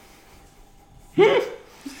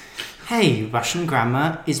 Hey, Russian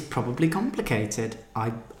grammar is probably complicated.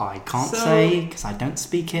 I can't say because I don't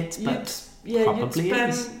speak it, but probably you'd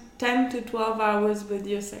is. spend 10 to 12 hours with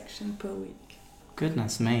your section per week.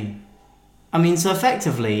 Goodness me. I mean, so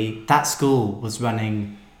effectively, that school was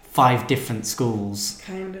running 5 different schools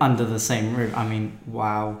Kind of. under the same roof. I mean,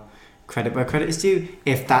 wow. Credit where credit is due,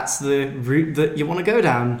 if that's the route that you want to go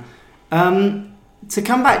down. To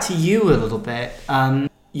come back to you a little bit,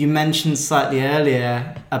 you mentioned slightly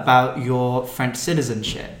earlier about your French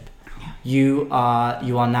citizenship. Yeah. You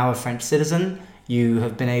are now a French citizen. You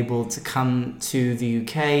have been able to come to the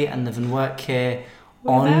UK and live and work here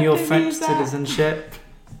on your French citizenship.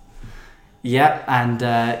 Yep, and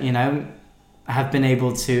have been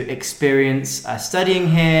able to experience studying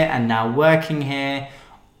here and now working here.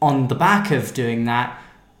 On the back of doing that,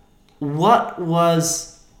 what was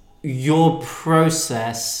your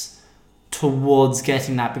process towards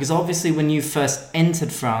getting that? Because obviously when you first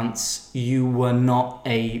entered France, you were not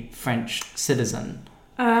a French citizen.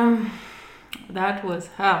 That was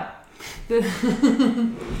hell. The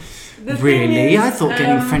Really? thing is, I thought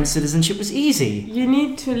getting French citizenship was easy. You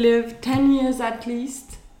need to live 10 years at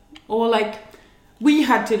least. Or like, we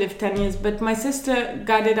had to live 10 years, but my sister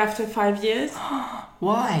got it after 5 years.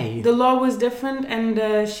 Why? The law was different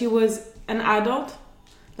and she was an adult.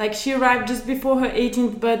 Like she arrived just before her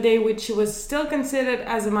 18th birthday, which she was still considered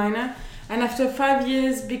as a minor. And after 5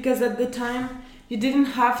 years, because at the time you didn't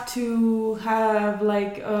have to have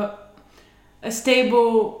like a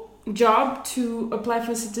stable job to apply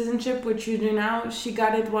for citizenship, which you do now, she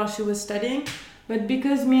got it while she was studying. But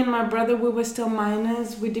because me and my brother, we were still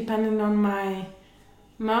minors, we depended on my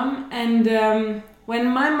mom. And when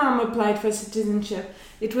my mom applied for citizenship,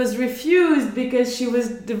 it was refused because she was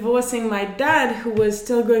divorcing my dad, who was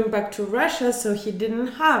still going back to Russia, so he didn't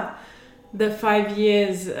have the 5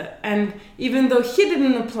 years. And even though he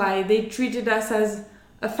didn't apply, they treated us as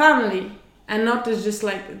a family and not as just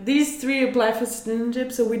like, these 3 apply for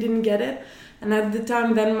citizenship, so we didn't get it. And at the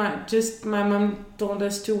time, then my mom told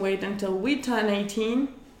us to wait until we turn 18,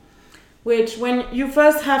 which when you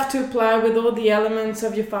first have to apply with all the elements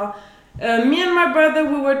of your file. Me and my brother,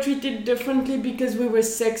 we were treated differently because we were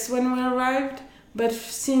 6 when we arrived. But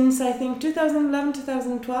since I think 2011,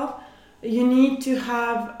 2012, you need to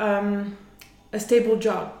have a stable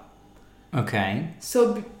job. Okay.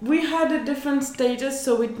 So we had a different status,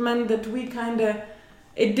 so it meant that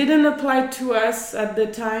it didn't apply to us at the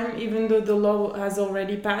time, even though the law has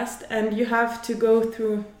already passed. And you have to go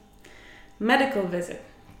through medical visit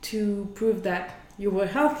to prove that you were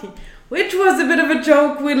healthy, which was a bit of a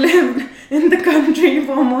joke. We lived in the country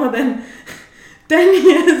for more than 10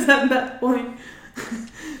 years at that point.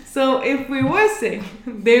 So if we were sick,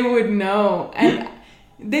 they would know. And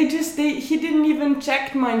he didn't even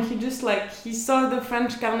check mine. He saw the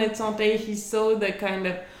French carnet de santé. He saw the kind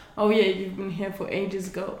of, oh yeah, you've been here for ages,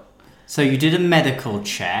 go. So you did a medical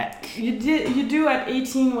check. You do at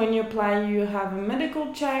 18 when you apply. You have a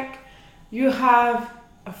medical check. You have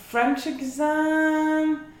a French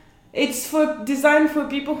exam. It's designed for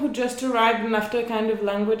people who just arrived and after kind of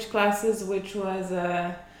language classes, which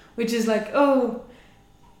is like, oh,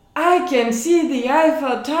 I can see the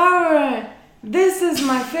Eiffel Tower. This is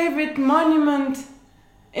my favorite monument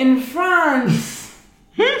in France.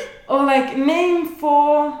 Or like, name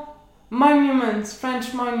 4 monuments,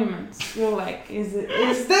 French monuments. You're like, is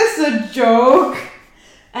this a joke?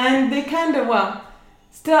 And they kind of,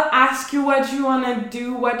 still ask you what you want to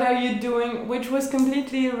do, what are you doing, which was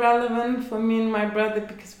completely irrelevant for me and my brother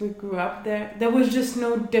because we grew up there. There was just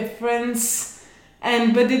no difference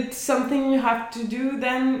But it's something you have to do.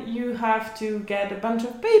 Then you have to get a bunch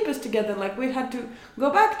of papers together. Like we had to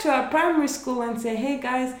go back to our primary school and say, hey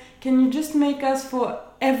guys, can you just make us for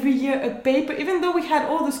every year a paper, even though we had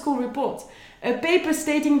all the school reports, a paper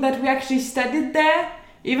stating that we actually studied there,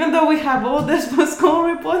 even though we have all the school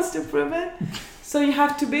reports to prove it. So you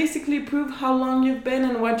have to basically prove how long you've been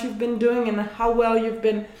and what you've been doing and how well you've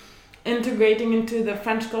been integrating into the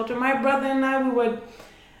French culture. My brother and I, we were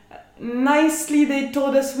nicely, they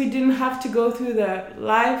told us we didn't have to go through the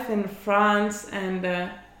life in France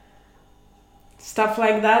and stuff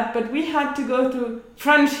like that, but we had to go through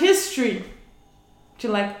French history.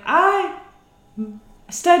 I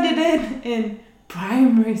studied it in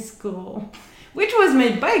primary school, which was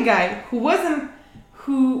made by a guy who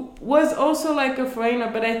was also like a foreigner,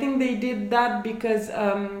 but I think they did that because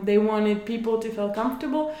they wanted people to feel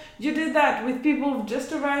comfortable. You did that with people who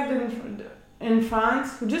just arrived in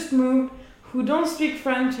France, who just moved, who don't speak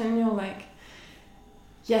French, and you're like,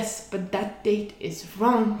 yes, but that date is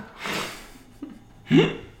wrong.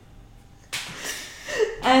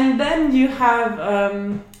 And then you have,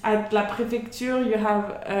 at La Préfecture, you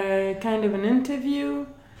have a kind of an interview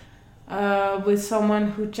with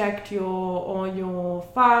someone who checked all your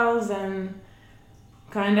files and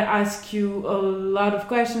kind of ask you a lot of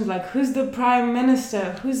questions like, who's the prime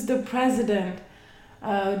minister? Who's the president?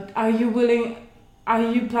 Are you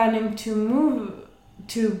planning to move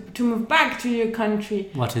back to your country?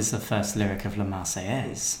 What is the first lyric of La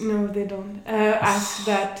Marseillaise? No, they don't ask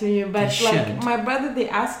that to you. But my brother, they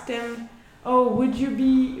asked him, oh, would you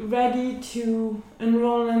be ready to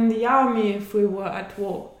enroll in the army if we were at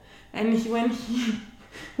war? And when he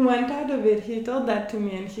went out of it, he told that to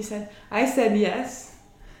me, and he said, I said yes.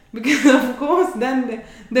 Because of course then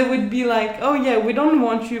they would be like, oh yeah, we don't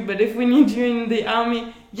want you, but if we need you in the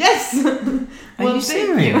army, yes! Are you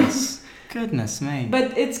serious? Goodness me.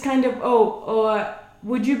 But it's kind of, or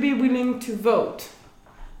would you be willing to vote?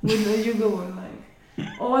 Would you go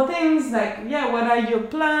like, or things like, yeah, what are your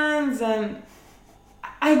plans? And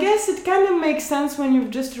I guess it kind of makes sense when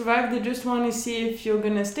you've just arrived. They just want to see if you're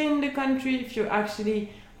going to stay in the country, if you're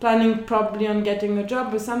actually planning probably on getting a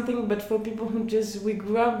job or something. But for people who we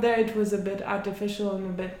grew up there, it was a bit artificial and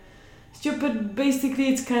a bit stupid. Basically,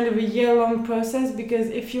 it's kind of a year-long process, because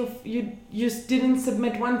if you just didn't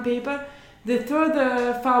submit one paper, they throw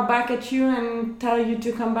the file back at you and tell you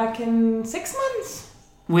to come back in 6 months.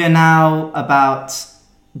 We're now about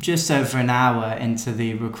just over an hour into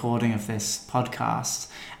the recording of this podcast,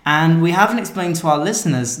 and we haven't explained to our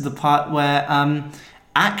listeners the part where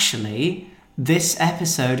actually this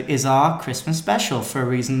episode is our Christmas special, for a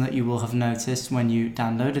reason that you will have noticed when you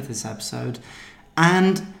downloaded this episode.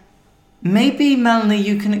 And maybe, Melanie,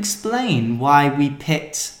 you can explain why we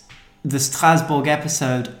picked the Strasbourg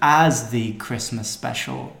episode as the Christmas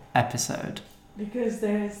special episode. Because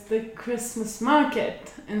there's the Christmas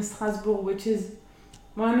market in Strasbourg, which is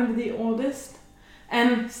one of the oldest.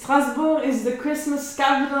 And Strasbourg is the Christmas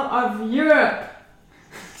capital of Europe.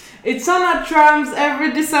 It's on our trams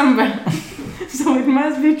every December. So it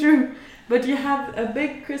must be true. But you have a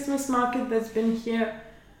big Christmas market that's been here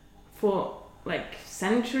for like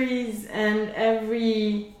centuries, and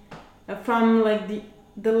from like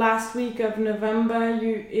the last week of November,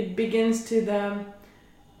 it begins it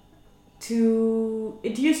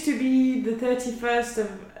used to be the 31st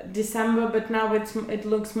of December, but now it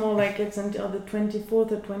looks more like it's until the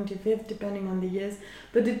 24th or 25th, depending on the years.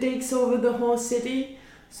 But it takes over the whole city.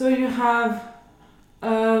 So you have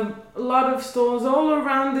a lot of stores all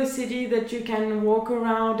around the city that you can walk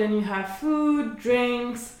around, and you have food,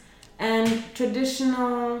 drinks, and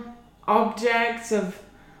traditional objects of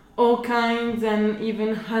all kinds, and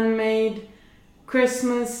even handmade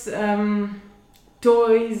Christmas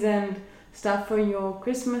toys and stuff for your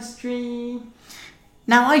Christmas tree.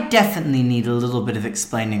 Now, I definitely need a little bit of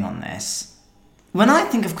explaining on this. When I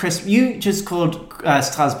think of Christmas, you just called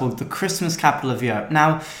Strasbourg the Christmas capital of Europe.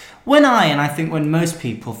 Now, I think when most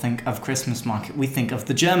people think of Christmas market, we think of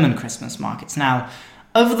the German Christmas markets. Now,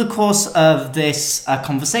 over the course of this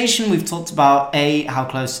conversation, we've talked about how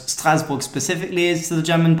close Strasbourg specifically is to the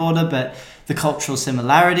German border, but the cultural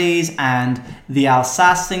similarities and the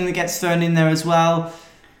Alsace thing that gets thrown in there as well.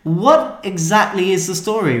 What exactly is the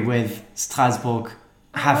story with Strasbourg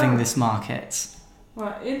having this market?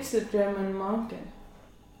 Well, it's a German market.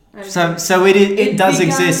 So it does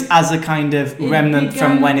exist as a kind of remnant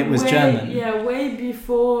from when it was German. Yeah, way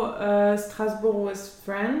before Strasbourg was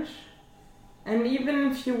French. And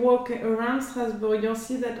even if you walk around Strasbourg, you'll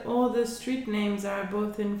see that all the street names are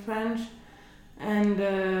both in French and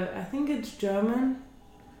I think it's German.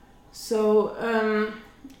 So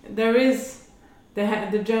there is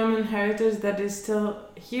the German heritage that is still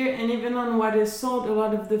here, and even on what is sold, a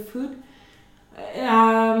lot of the food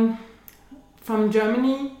from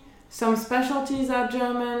Germany. Some specialties are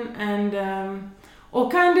German, and all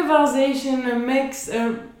kind of Alsatian, a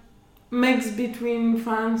mix between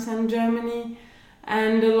France and Germany,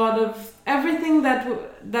 and a lot of everything that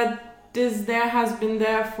is there has been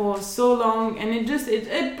there for so long, and it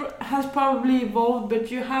has probably evolved,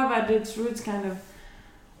 but you have at its roots kind of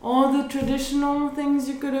all the traditional things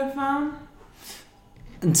you could have found.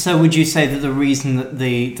 And so would you say that the reason that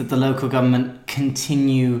the local government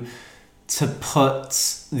continue to put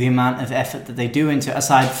the amount of effort that they do into it,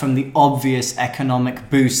 aside from the obvious economic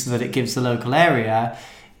boost that it gives the local area,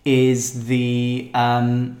 is the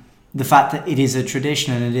fact that it is a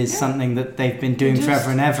tradition and it is something that they've been doing forever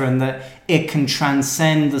and ever, and that it can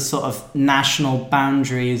transcend the sort of national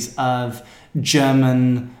boundaries of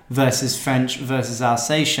German versus French versus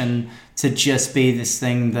Alsatian to just be this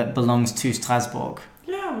thing that belongs to Strasbourg?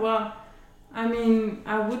 Yeah, well, I mean,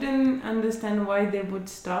 I wouldn't understand why they would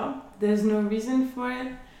stop. There's no reason for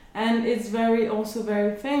it. And it's also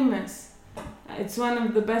very famous. It's one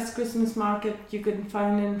of the best Christmas markets you can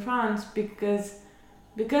find in France because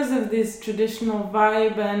of this traditional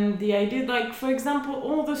vibe and the idea. Like, for example,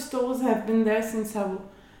 all the stores have been there since I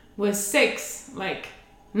was 6. Like,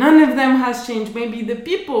 none of them has changed. Maybe the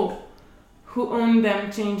people who own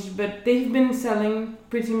them changed, but they've been selling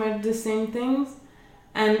pretty much the same things.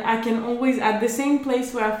 And I can always, at the same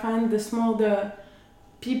place where I find the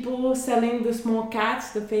people selling the small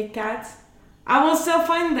cats, the fake cats, I will still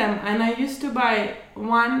find them. And I used to buy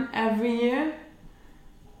one every year.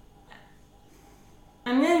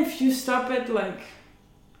 And yeah, if you stop it,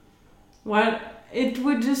 it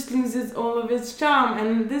would just lose all of its charm.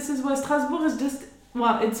 And this is where Strasbourg is just,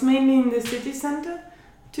 it's mainly in the city center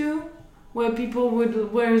too, where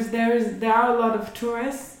there are a lot of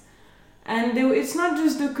tourists. And it's not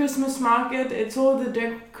just the Christmas market, it's all the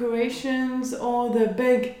decorations, all the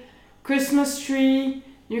big Christmas tree.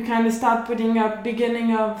 You kind of start putting up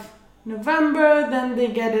beginning of November, then they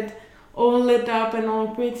get it all lit up and all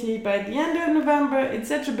pretty by the end of November. It's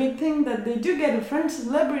such a big thing that they do get a French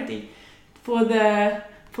celebrity for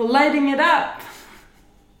lighting it up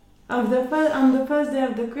on the first day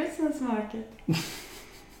of the Christmas market.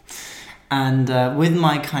 And with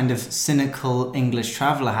my kind of cynical English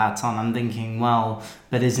traveller hat on, I'm thinking, well,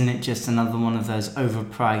 but isn't it just another one of those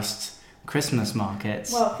overpriced Christmas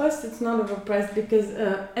markets? Well, first, it's not overpriced because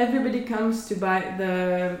everybody comes to buy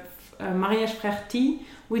the Mariage Frère tea,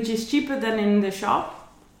 which is cheaper than in the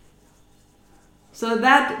shop. So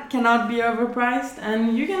that cannot be overpriced,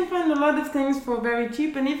 and you can find a lot of things for very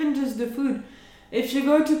cheap, and even just the food. If you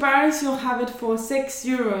go to Paris, you'll have it for 6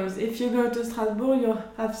 euros. If you go to Strasbourg, you'll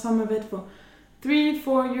have some of it for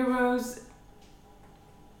 3-4 euros.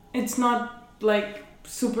 It's not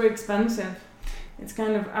super expensive. It's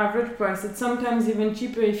kind of average price. It's sometimes even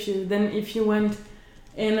cheaper than if you went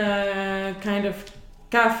in a kind of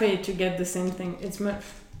cafe to get the same thing.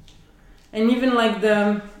 And even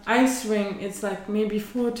the ice ring, it's maybe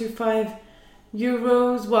 4 to 5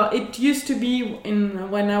 euros. Well, it used to be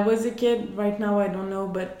when I was a kid. Right now I don't know,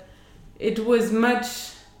 but it was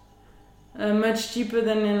much cheaper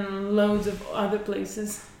than in loads of other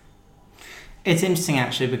places. It's interesting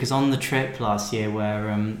actually, because on the trip last year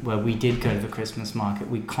where we did go to the Christmas market,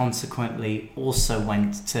 we consequently also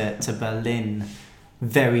went to Berlin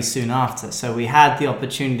very soon after. So we had the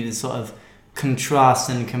opportunity to sort of contrast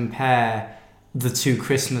and compare the two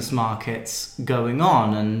Christmas markets going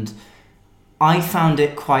on, and I found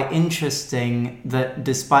it quite interesting that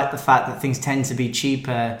despite the fact that things tend to be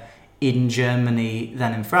cheaper in Germany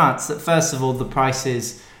than in France, that first of all the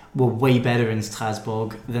prices were way better in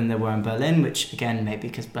Strasbourg than they were in Berlin, which again maybe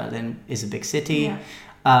because Berlin is a big city.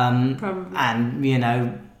 Yeah, probably.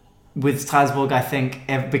 And with Strasbourg, I think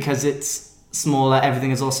because it's smaller,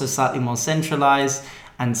 everything is also slightly more centralized,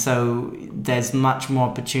 and so there's much more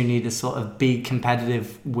opportunity to sort of be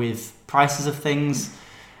competitive with prices of things.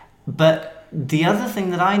 But the other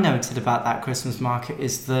thing that I noted about that Christmas market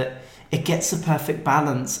is that it gets a perfect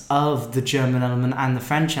balance of the German element and the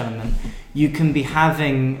French element. You can be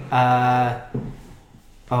having, oh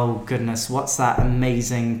goodness, what's that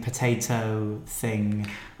amazing potato thing?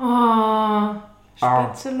 Oh,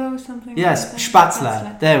 Spätzle or something. Yes, like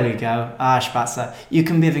Spätzle. There we go. Spätzle. You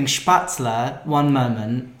can be having Spätzle one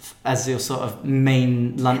moment as your sort of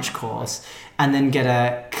main lunch course, and then get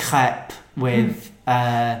a crepe with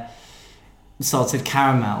salted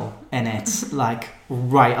caramel in it,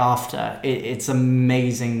 right after. It's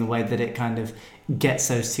amazing the way that it kind of gets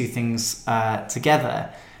those two things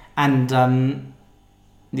together. And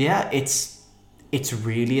it's it's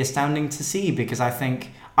really astounding to see, because I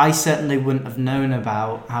think I certainly wouldn't have known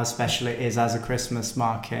about how special it is as a Christmas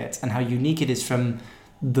market and how unique it is from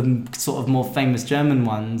the sort of more famous German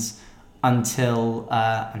ones until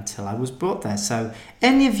I was brought there. So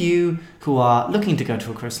any of you who are looking to go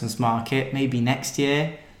to a Christmas market, maybe next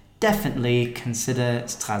year, definitely consider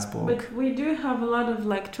Strasbourg. But we do have a lot of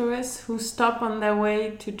like tourists who stop on their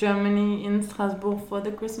way to Germany in Strasbourg for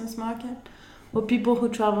the Christmas market, or people who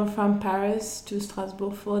travel from Paris to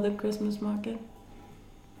Strasbourg for the Christmas market.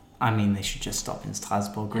 I mean, they should just stop in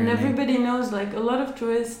Strasbourg, And really. everybody knows, like a lot of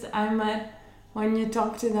tourists I met, when you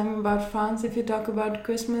talk to them about France, if you talk about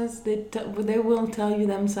Christmas, they will tell you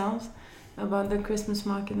themselves about the Christmas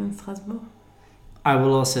market in Strasbourg. I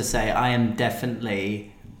will also say I am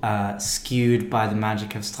definitely skewed by the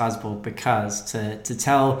magic of Strasbourg, because to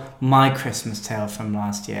tell my Christmas tale from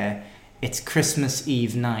last year, it's Christmas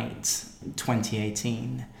Eve night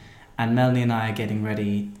 2018, and Melanie and I are getting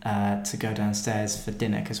ready to go downstairs for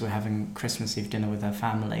dinner because we're having Christmas Eve dinner with her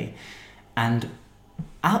family, and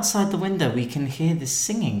outside the window we can hear this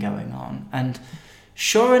singing going on, and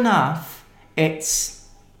sure enough it's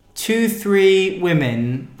 2-3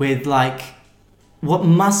 women with like what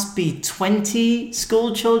must be 20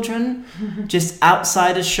 school children just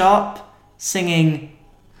outside a shop singing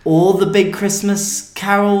all the big Christmas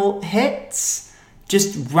carol hits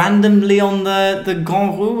just randomly on the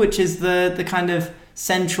Grand Rue, which is the kind of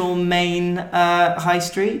central main high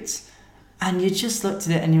street. And you just looked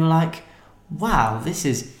at it and you were like, wow, this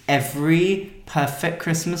is every perfect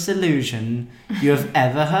Christmas illusion you have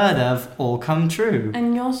ever heard of all come true.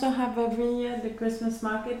 And you also have every year the Christmas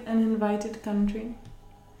market an invited country.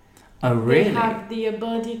 Oh, really? They have the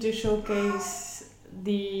ability to showcase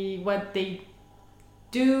what they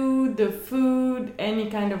do, the food, any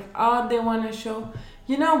kind of art they want to show.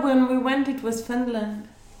 You know, when we went, it was Finland.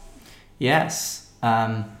 Yes.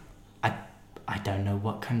 I don't know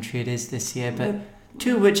what country it is this year, but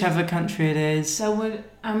to whichever country it is. So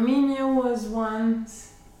Armenia was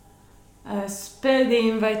once. They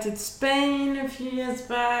invited Spain a few years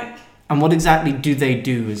back. And what exactly do they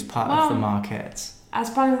do as part of the market? As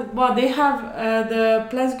part of they have the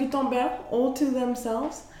Place Gutenberg all to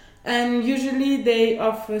themselves, and usually they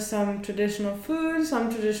offer some traditional food, some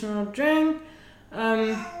traditional drink.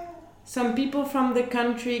 Some people from the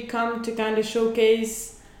country come to kind of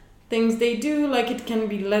showcase things they do, like it can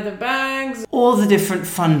be leather bags. All the different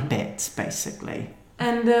fun bits, basically.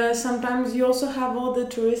 And sometimes you also have all the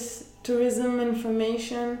tourism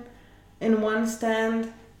information in one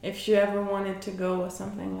stand if you ever wanted to go or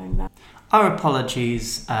something like that. Our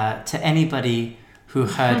apologies to anybody who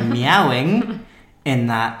heard meowing in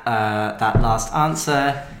that last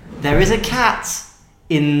answer. There is a cat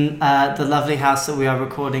in the lovely house that we are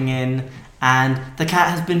recording in, and the cat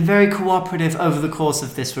has been very cooperative over the course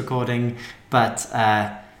of this recording, but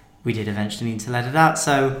we did eventually need to let it out.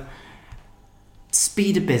 So,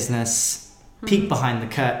 speed of business, peek behind the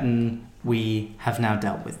curtain, we have now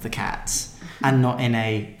dealt with the cat. And not in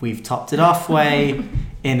a we've topped it off way,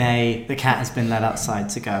 in a the cat has been let outside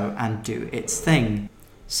to go and do its thing.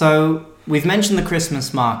 So we've mentioned the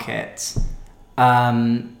Christmas market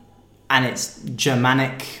and its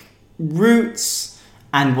Germanic roots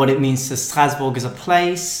and what it means to Strasbourg as a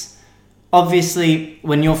place. Obviously,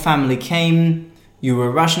 when your family came, you were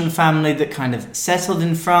a Russian family that kind of settled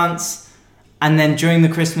in France, and then during the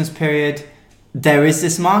Christmas period, there is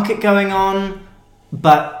this market going on,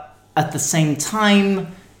 but at the same time,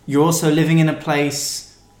 you're also living in a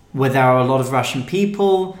place where there are a lot of Russian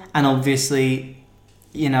people, and obviously,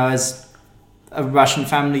 you know, as a Russian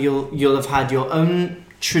family, you'll have had your own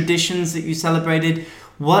traditions that you celebrated.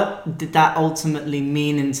 What did that ultimately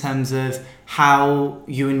mean in terms of how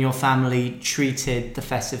you and your family treated the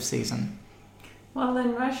festive season? Well,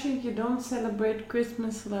 in Russia, you don't celebrate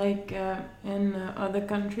Christmas like in other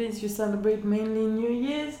countries. You celebrate mainly New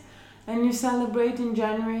Year's. And you celebrate in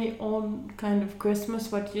January old kind of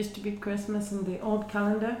Christmas, what used to be Christmas in the old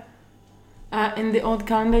calendar.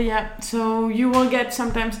 Yeah. So you will get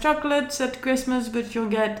sometimes chocolates at Christmas, but you'll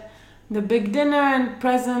get the big dinner and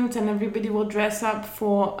presents, and everybody will dress up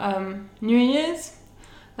for New Year's.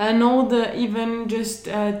 And all the even just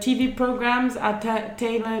TV programs are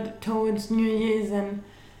tailored towards New Year's and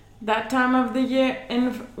that time of the year.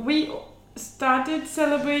 And we started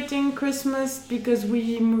celebrating Christmas because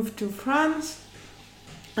we moved to France.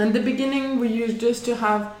 In the beginning, we used just to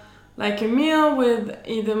have like a meal with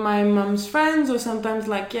either my mom's friends or sometimes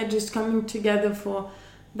just coming together for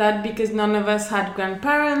that because none of us had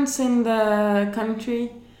grandparents in the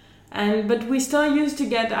country. But we still used to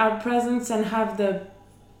get our presents and have the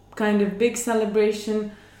kind of big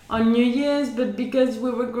celebration on New Year's, but because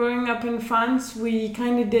we were growing up in France, we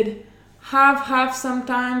kind of did half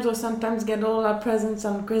sometimes, or sometimes get all our presents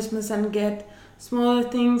on Christmas and get smaller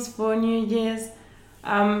things for New Year's.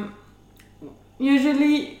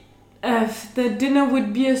 Usually the dinner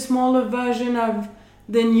would be a smaller version of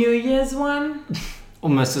the New Year's one.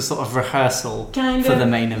 Almost a sort of rehearsal Kind for of, the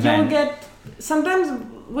main event. sometimes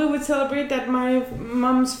we would celebrate at my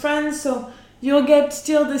mom's friends, so you'll get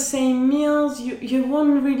still the same meals. You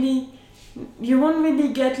won't really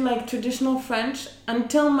get like traditional French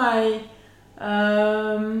until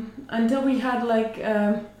until we had like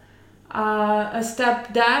a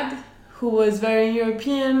stepdad who was very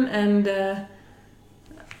European, and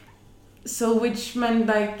so which meant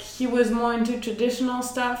like he was more into traditional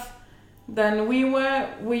stuff than we were.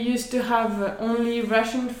 We used to have only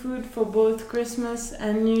Russian food for both Christmas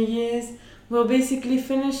and New Year's. We'll basically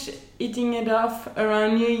finish eating it off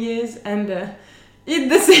around New Year's and eat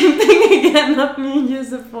the same thing again on New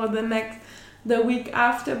Year's for the week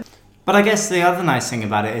after. But I guess the other nice thing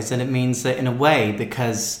about it is that it means that in a way,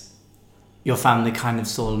 because your family kind of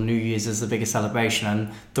saw New Year's as the biggest celebration and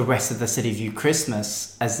the rest of the city viewed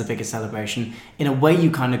Christmas as the biggest celebration, in a way you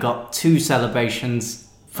kind of got two celebrations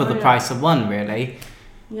for the price of one, really.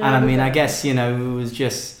 Yeah, and I mean, I guess, it was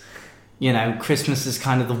just, Christmas is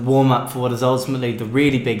kind of the warm-up for what is ultimately the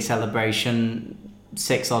really big celebration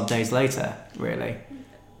 6 odd days later, really.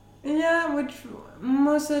 Yeah, which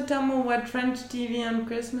most of the time we'll watch French TV on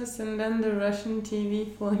Christmas and then the Russian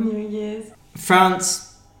TV for New Year's.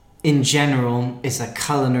 France, in general, is a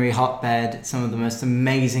culinary hotbed. Some of the most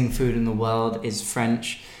amazing food in the world is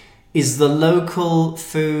French. Is the local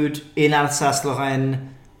food in Alsace-Lorraine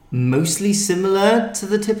mostly similar to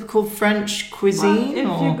the typical French cuisine?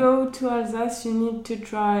 Well, if you go to Alsace, you need to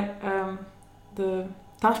try the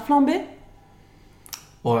tarte flambée.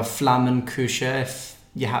 Or a Flammenkuchen, if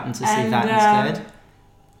you happen to see that instead.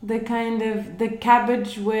 The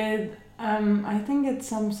cabbage with, I think it's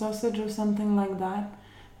some sausage or something like that.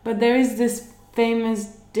 But there is this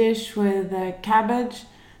famous dish with cabbage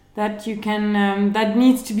that you can, that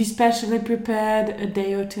needs to be specially prepared a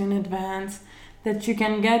day or two in advance, that you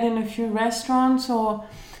can get in a few restaurants, or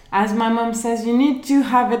as my mom says, you need to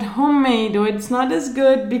have it homemade or it's not as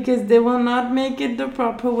good because they will not make it the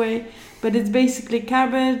proper way. But it's basically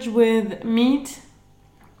cabbage with meat,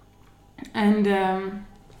 and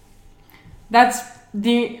that's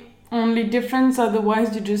the only difference.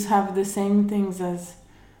 Otherwise, you just have the same things as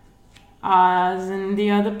in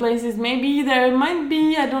the other places. Maybe there might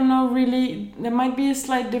be, I don't know really, there might be a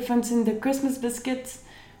slight difference in the Christmas biscuits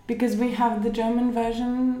because we have the German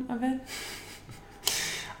version of it.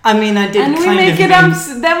 I mean, I did and kind of... And we make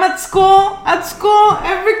them at school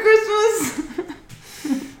every Christmas.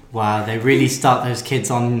 Wow, they really start those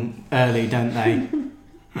kids on early, don't they?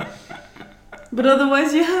 But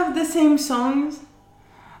otherwise you have the same songs.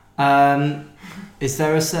 Is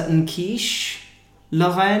there a certain quiche,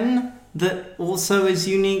 Lorraine, that also is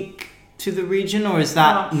unique to the region, or is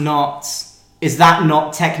that not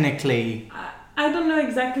technically... I don't know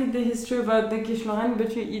exactly the history about the quiche Lorraine,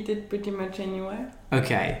 but you eat it pretty much anywhere.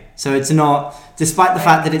 Okay, so it's not, despite the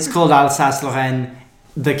fact that it's called Alsace-Lorraine,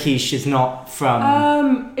 the quiche is not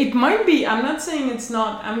from... It might be. I'm not saying it's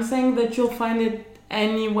not. I'm saying that you'll find it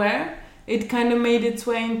anywhere. It kind of made its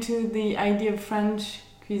way into the idea of French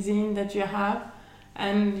cuisine that you have.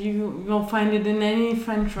 And you'll find it in any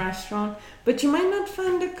French restaurant. But you might not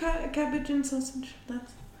find a cabbage and sausage.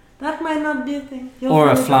 That might not be a thing. Or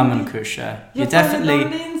a Flammenkuchen. You definitely...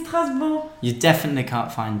 Find it only in Strasbourg. You definitely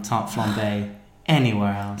can't find tarte flambée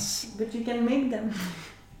anywhere else. But you can make them.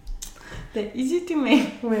 They're easy to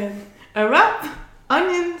make with a wrap,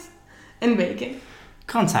 onions, and bacon.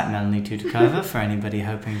 Contact Melanie Tudakova for anybody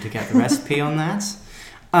hoping to get the recipe on that.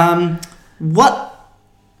 What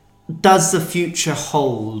does the future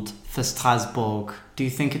hold for Strasbourg? Do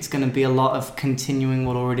you think it's going to be a lot of continuing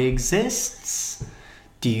what already exists?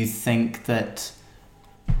 Do you think that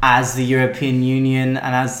as the European Union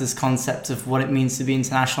and as this concept of what it means to be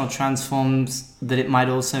international transforms, that it might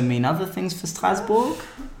also mean other things for Strasbourg?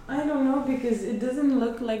 I don't know, because it doesn't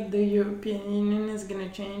look like the European Union is going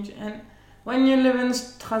to change. And when you live in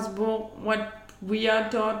Strasbourg, what we are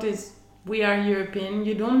taught is we are European.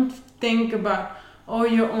 You don't think about, oh,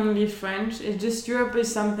 you're only French. It's just Europe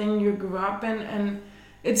is something you grew up in, and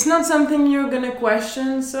it's not something you're going to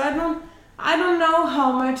question. So I don't know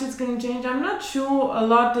how much it's going to change. I'm not sure a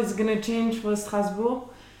lot is going to change for Strasbourg.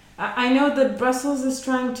 I know that Brussels is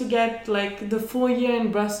trying to get like the 4 year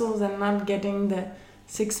in Brussels and not getting the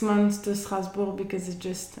 6 months to Strasbourg because it's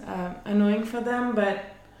just annoying for them. But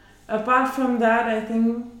apart from that, I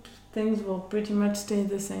think things will pretty much stay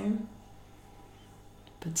the same.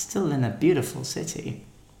 But still in a beautiful city.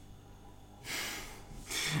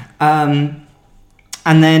 And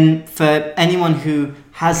then for anyone who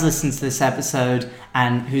has listened to this episode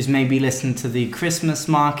and who's maybe listened to the Christmas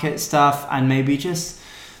market stuff and maybe just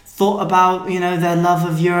thought about, their love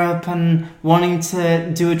of Europe and wanting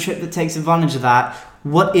to do a trip that takes advantage of that,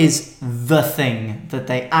 what is the thing that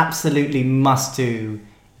they absolutely must do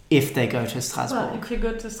if they go to Strasbourg? Well, if you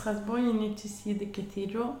go to Strasbourg, you need to see the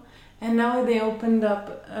cathedral. And now they opened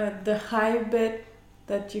up the high bit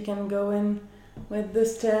that you can go in with the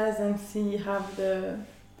stairs and have the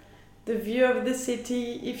view of the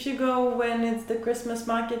city. If you go when it's the Christmas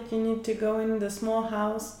market, you need to go in the small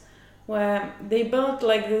house where they built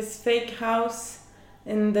like this fake house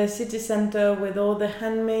in the city center with all the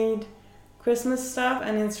handmade Christmas stuff,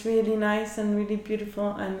 and it's really nice and really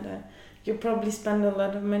beautiful, and you probably spend a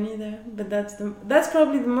lot of money there, but that's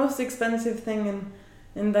probably the most expensive thing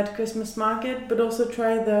in that Christmas market. But also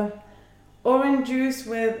try the orange juice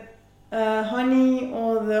with honey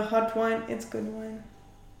or the hot wine. It's good wine,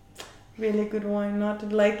 really good wine,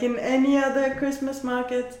 not like in any other Christmas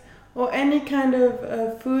market or any kind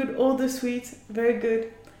of food. All the sweets, very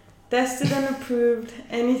good, tested and approved.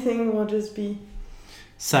 Anything will just be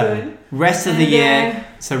good. Rest of the year,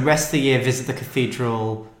 visit the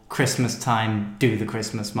cathedral. Christmas time, do the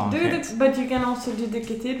Christmas market. But you can also do the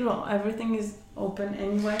cathedral. Everything is open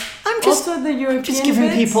anyway. I'm just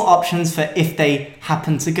giving people options for if they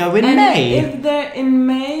happen to go in May. If they're in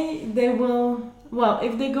May, they will. Well,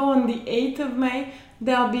 if they go on the 8th of May,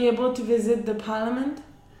 they'll be able to visit the Parliament.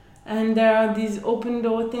 And there are these open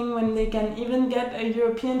door thing when they can even get a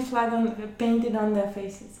European flag painted on their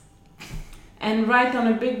faces. And write on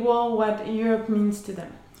a big wall what Europe means to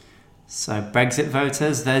them. So Brexit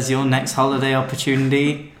voters, there's your next holiday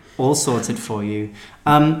opportunity, all sorted for you.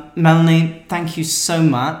 Melanie, thank you so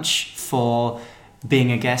much for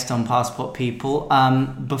being a guest on Passport People.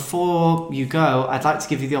 Before you go, I'd like to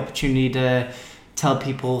give you the opportunity to tell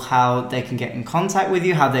people how they can get in contact with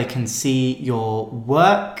you, how they can see your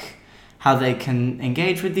work, how they can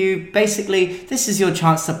engage with you. Basically, this is your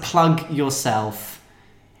chance to plug yourself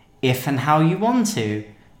if and how you want to.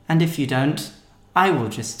 And if you don't, I will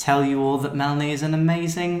just tell you all that Melanie is an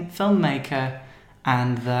amazing filmmaker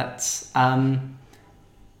and that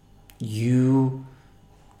you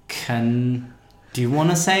can... Do you want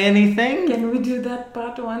to say anything? Can we do that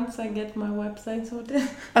part once I get my website sorted?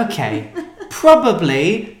 Okay.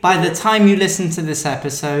 Probably by the time you listen to this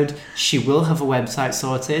episode, she will have a website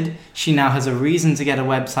sorted. She now has a reason to get a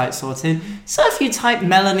website sorted. So if you type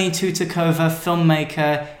Melanie Tutakova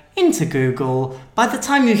filmmaker into Google, by the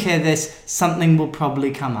time you hear this, something will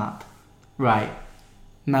probably come up. Right.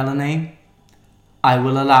 Melanie, I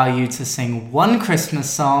will allow you to sing one Christmas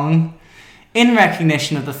song in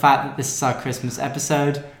recognition of the fact that this is our Christmas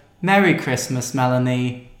episode. Merry Christmas,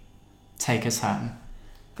 Melanie. Take us home.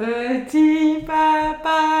 Petit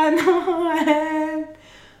Papa Noël,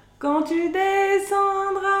 quand tu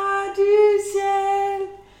descendras du ciel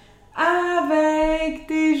avec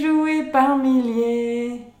tes jouets par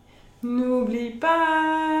milliers, n'oublie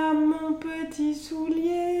pas mon petit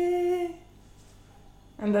soulier.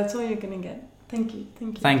 And that's all you're gonna get. Thank you.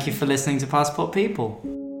 Thank you for listening to Passport People.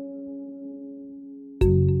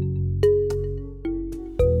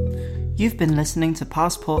 You've been listening to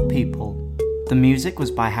Passport People. The music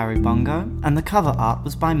was by Harry Bongo and the cover art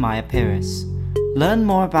was by Maya Pires. Learn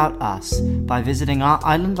more about us by visiting our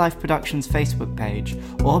Island Life Productions Facebook page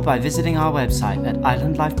or by visiting our website at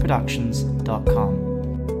islandlifeproductions.com.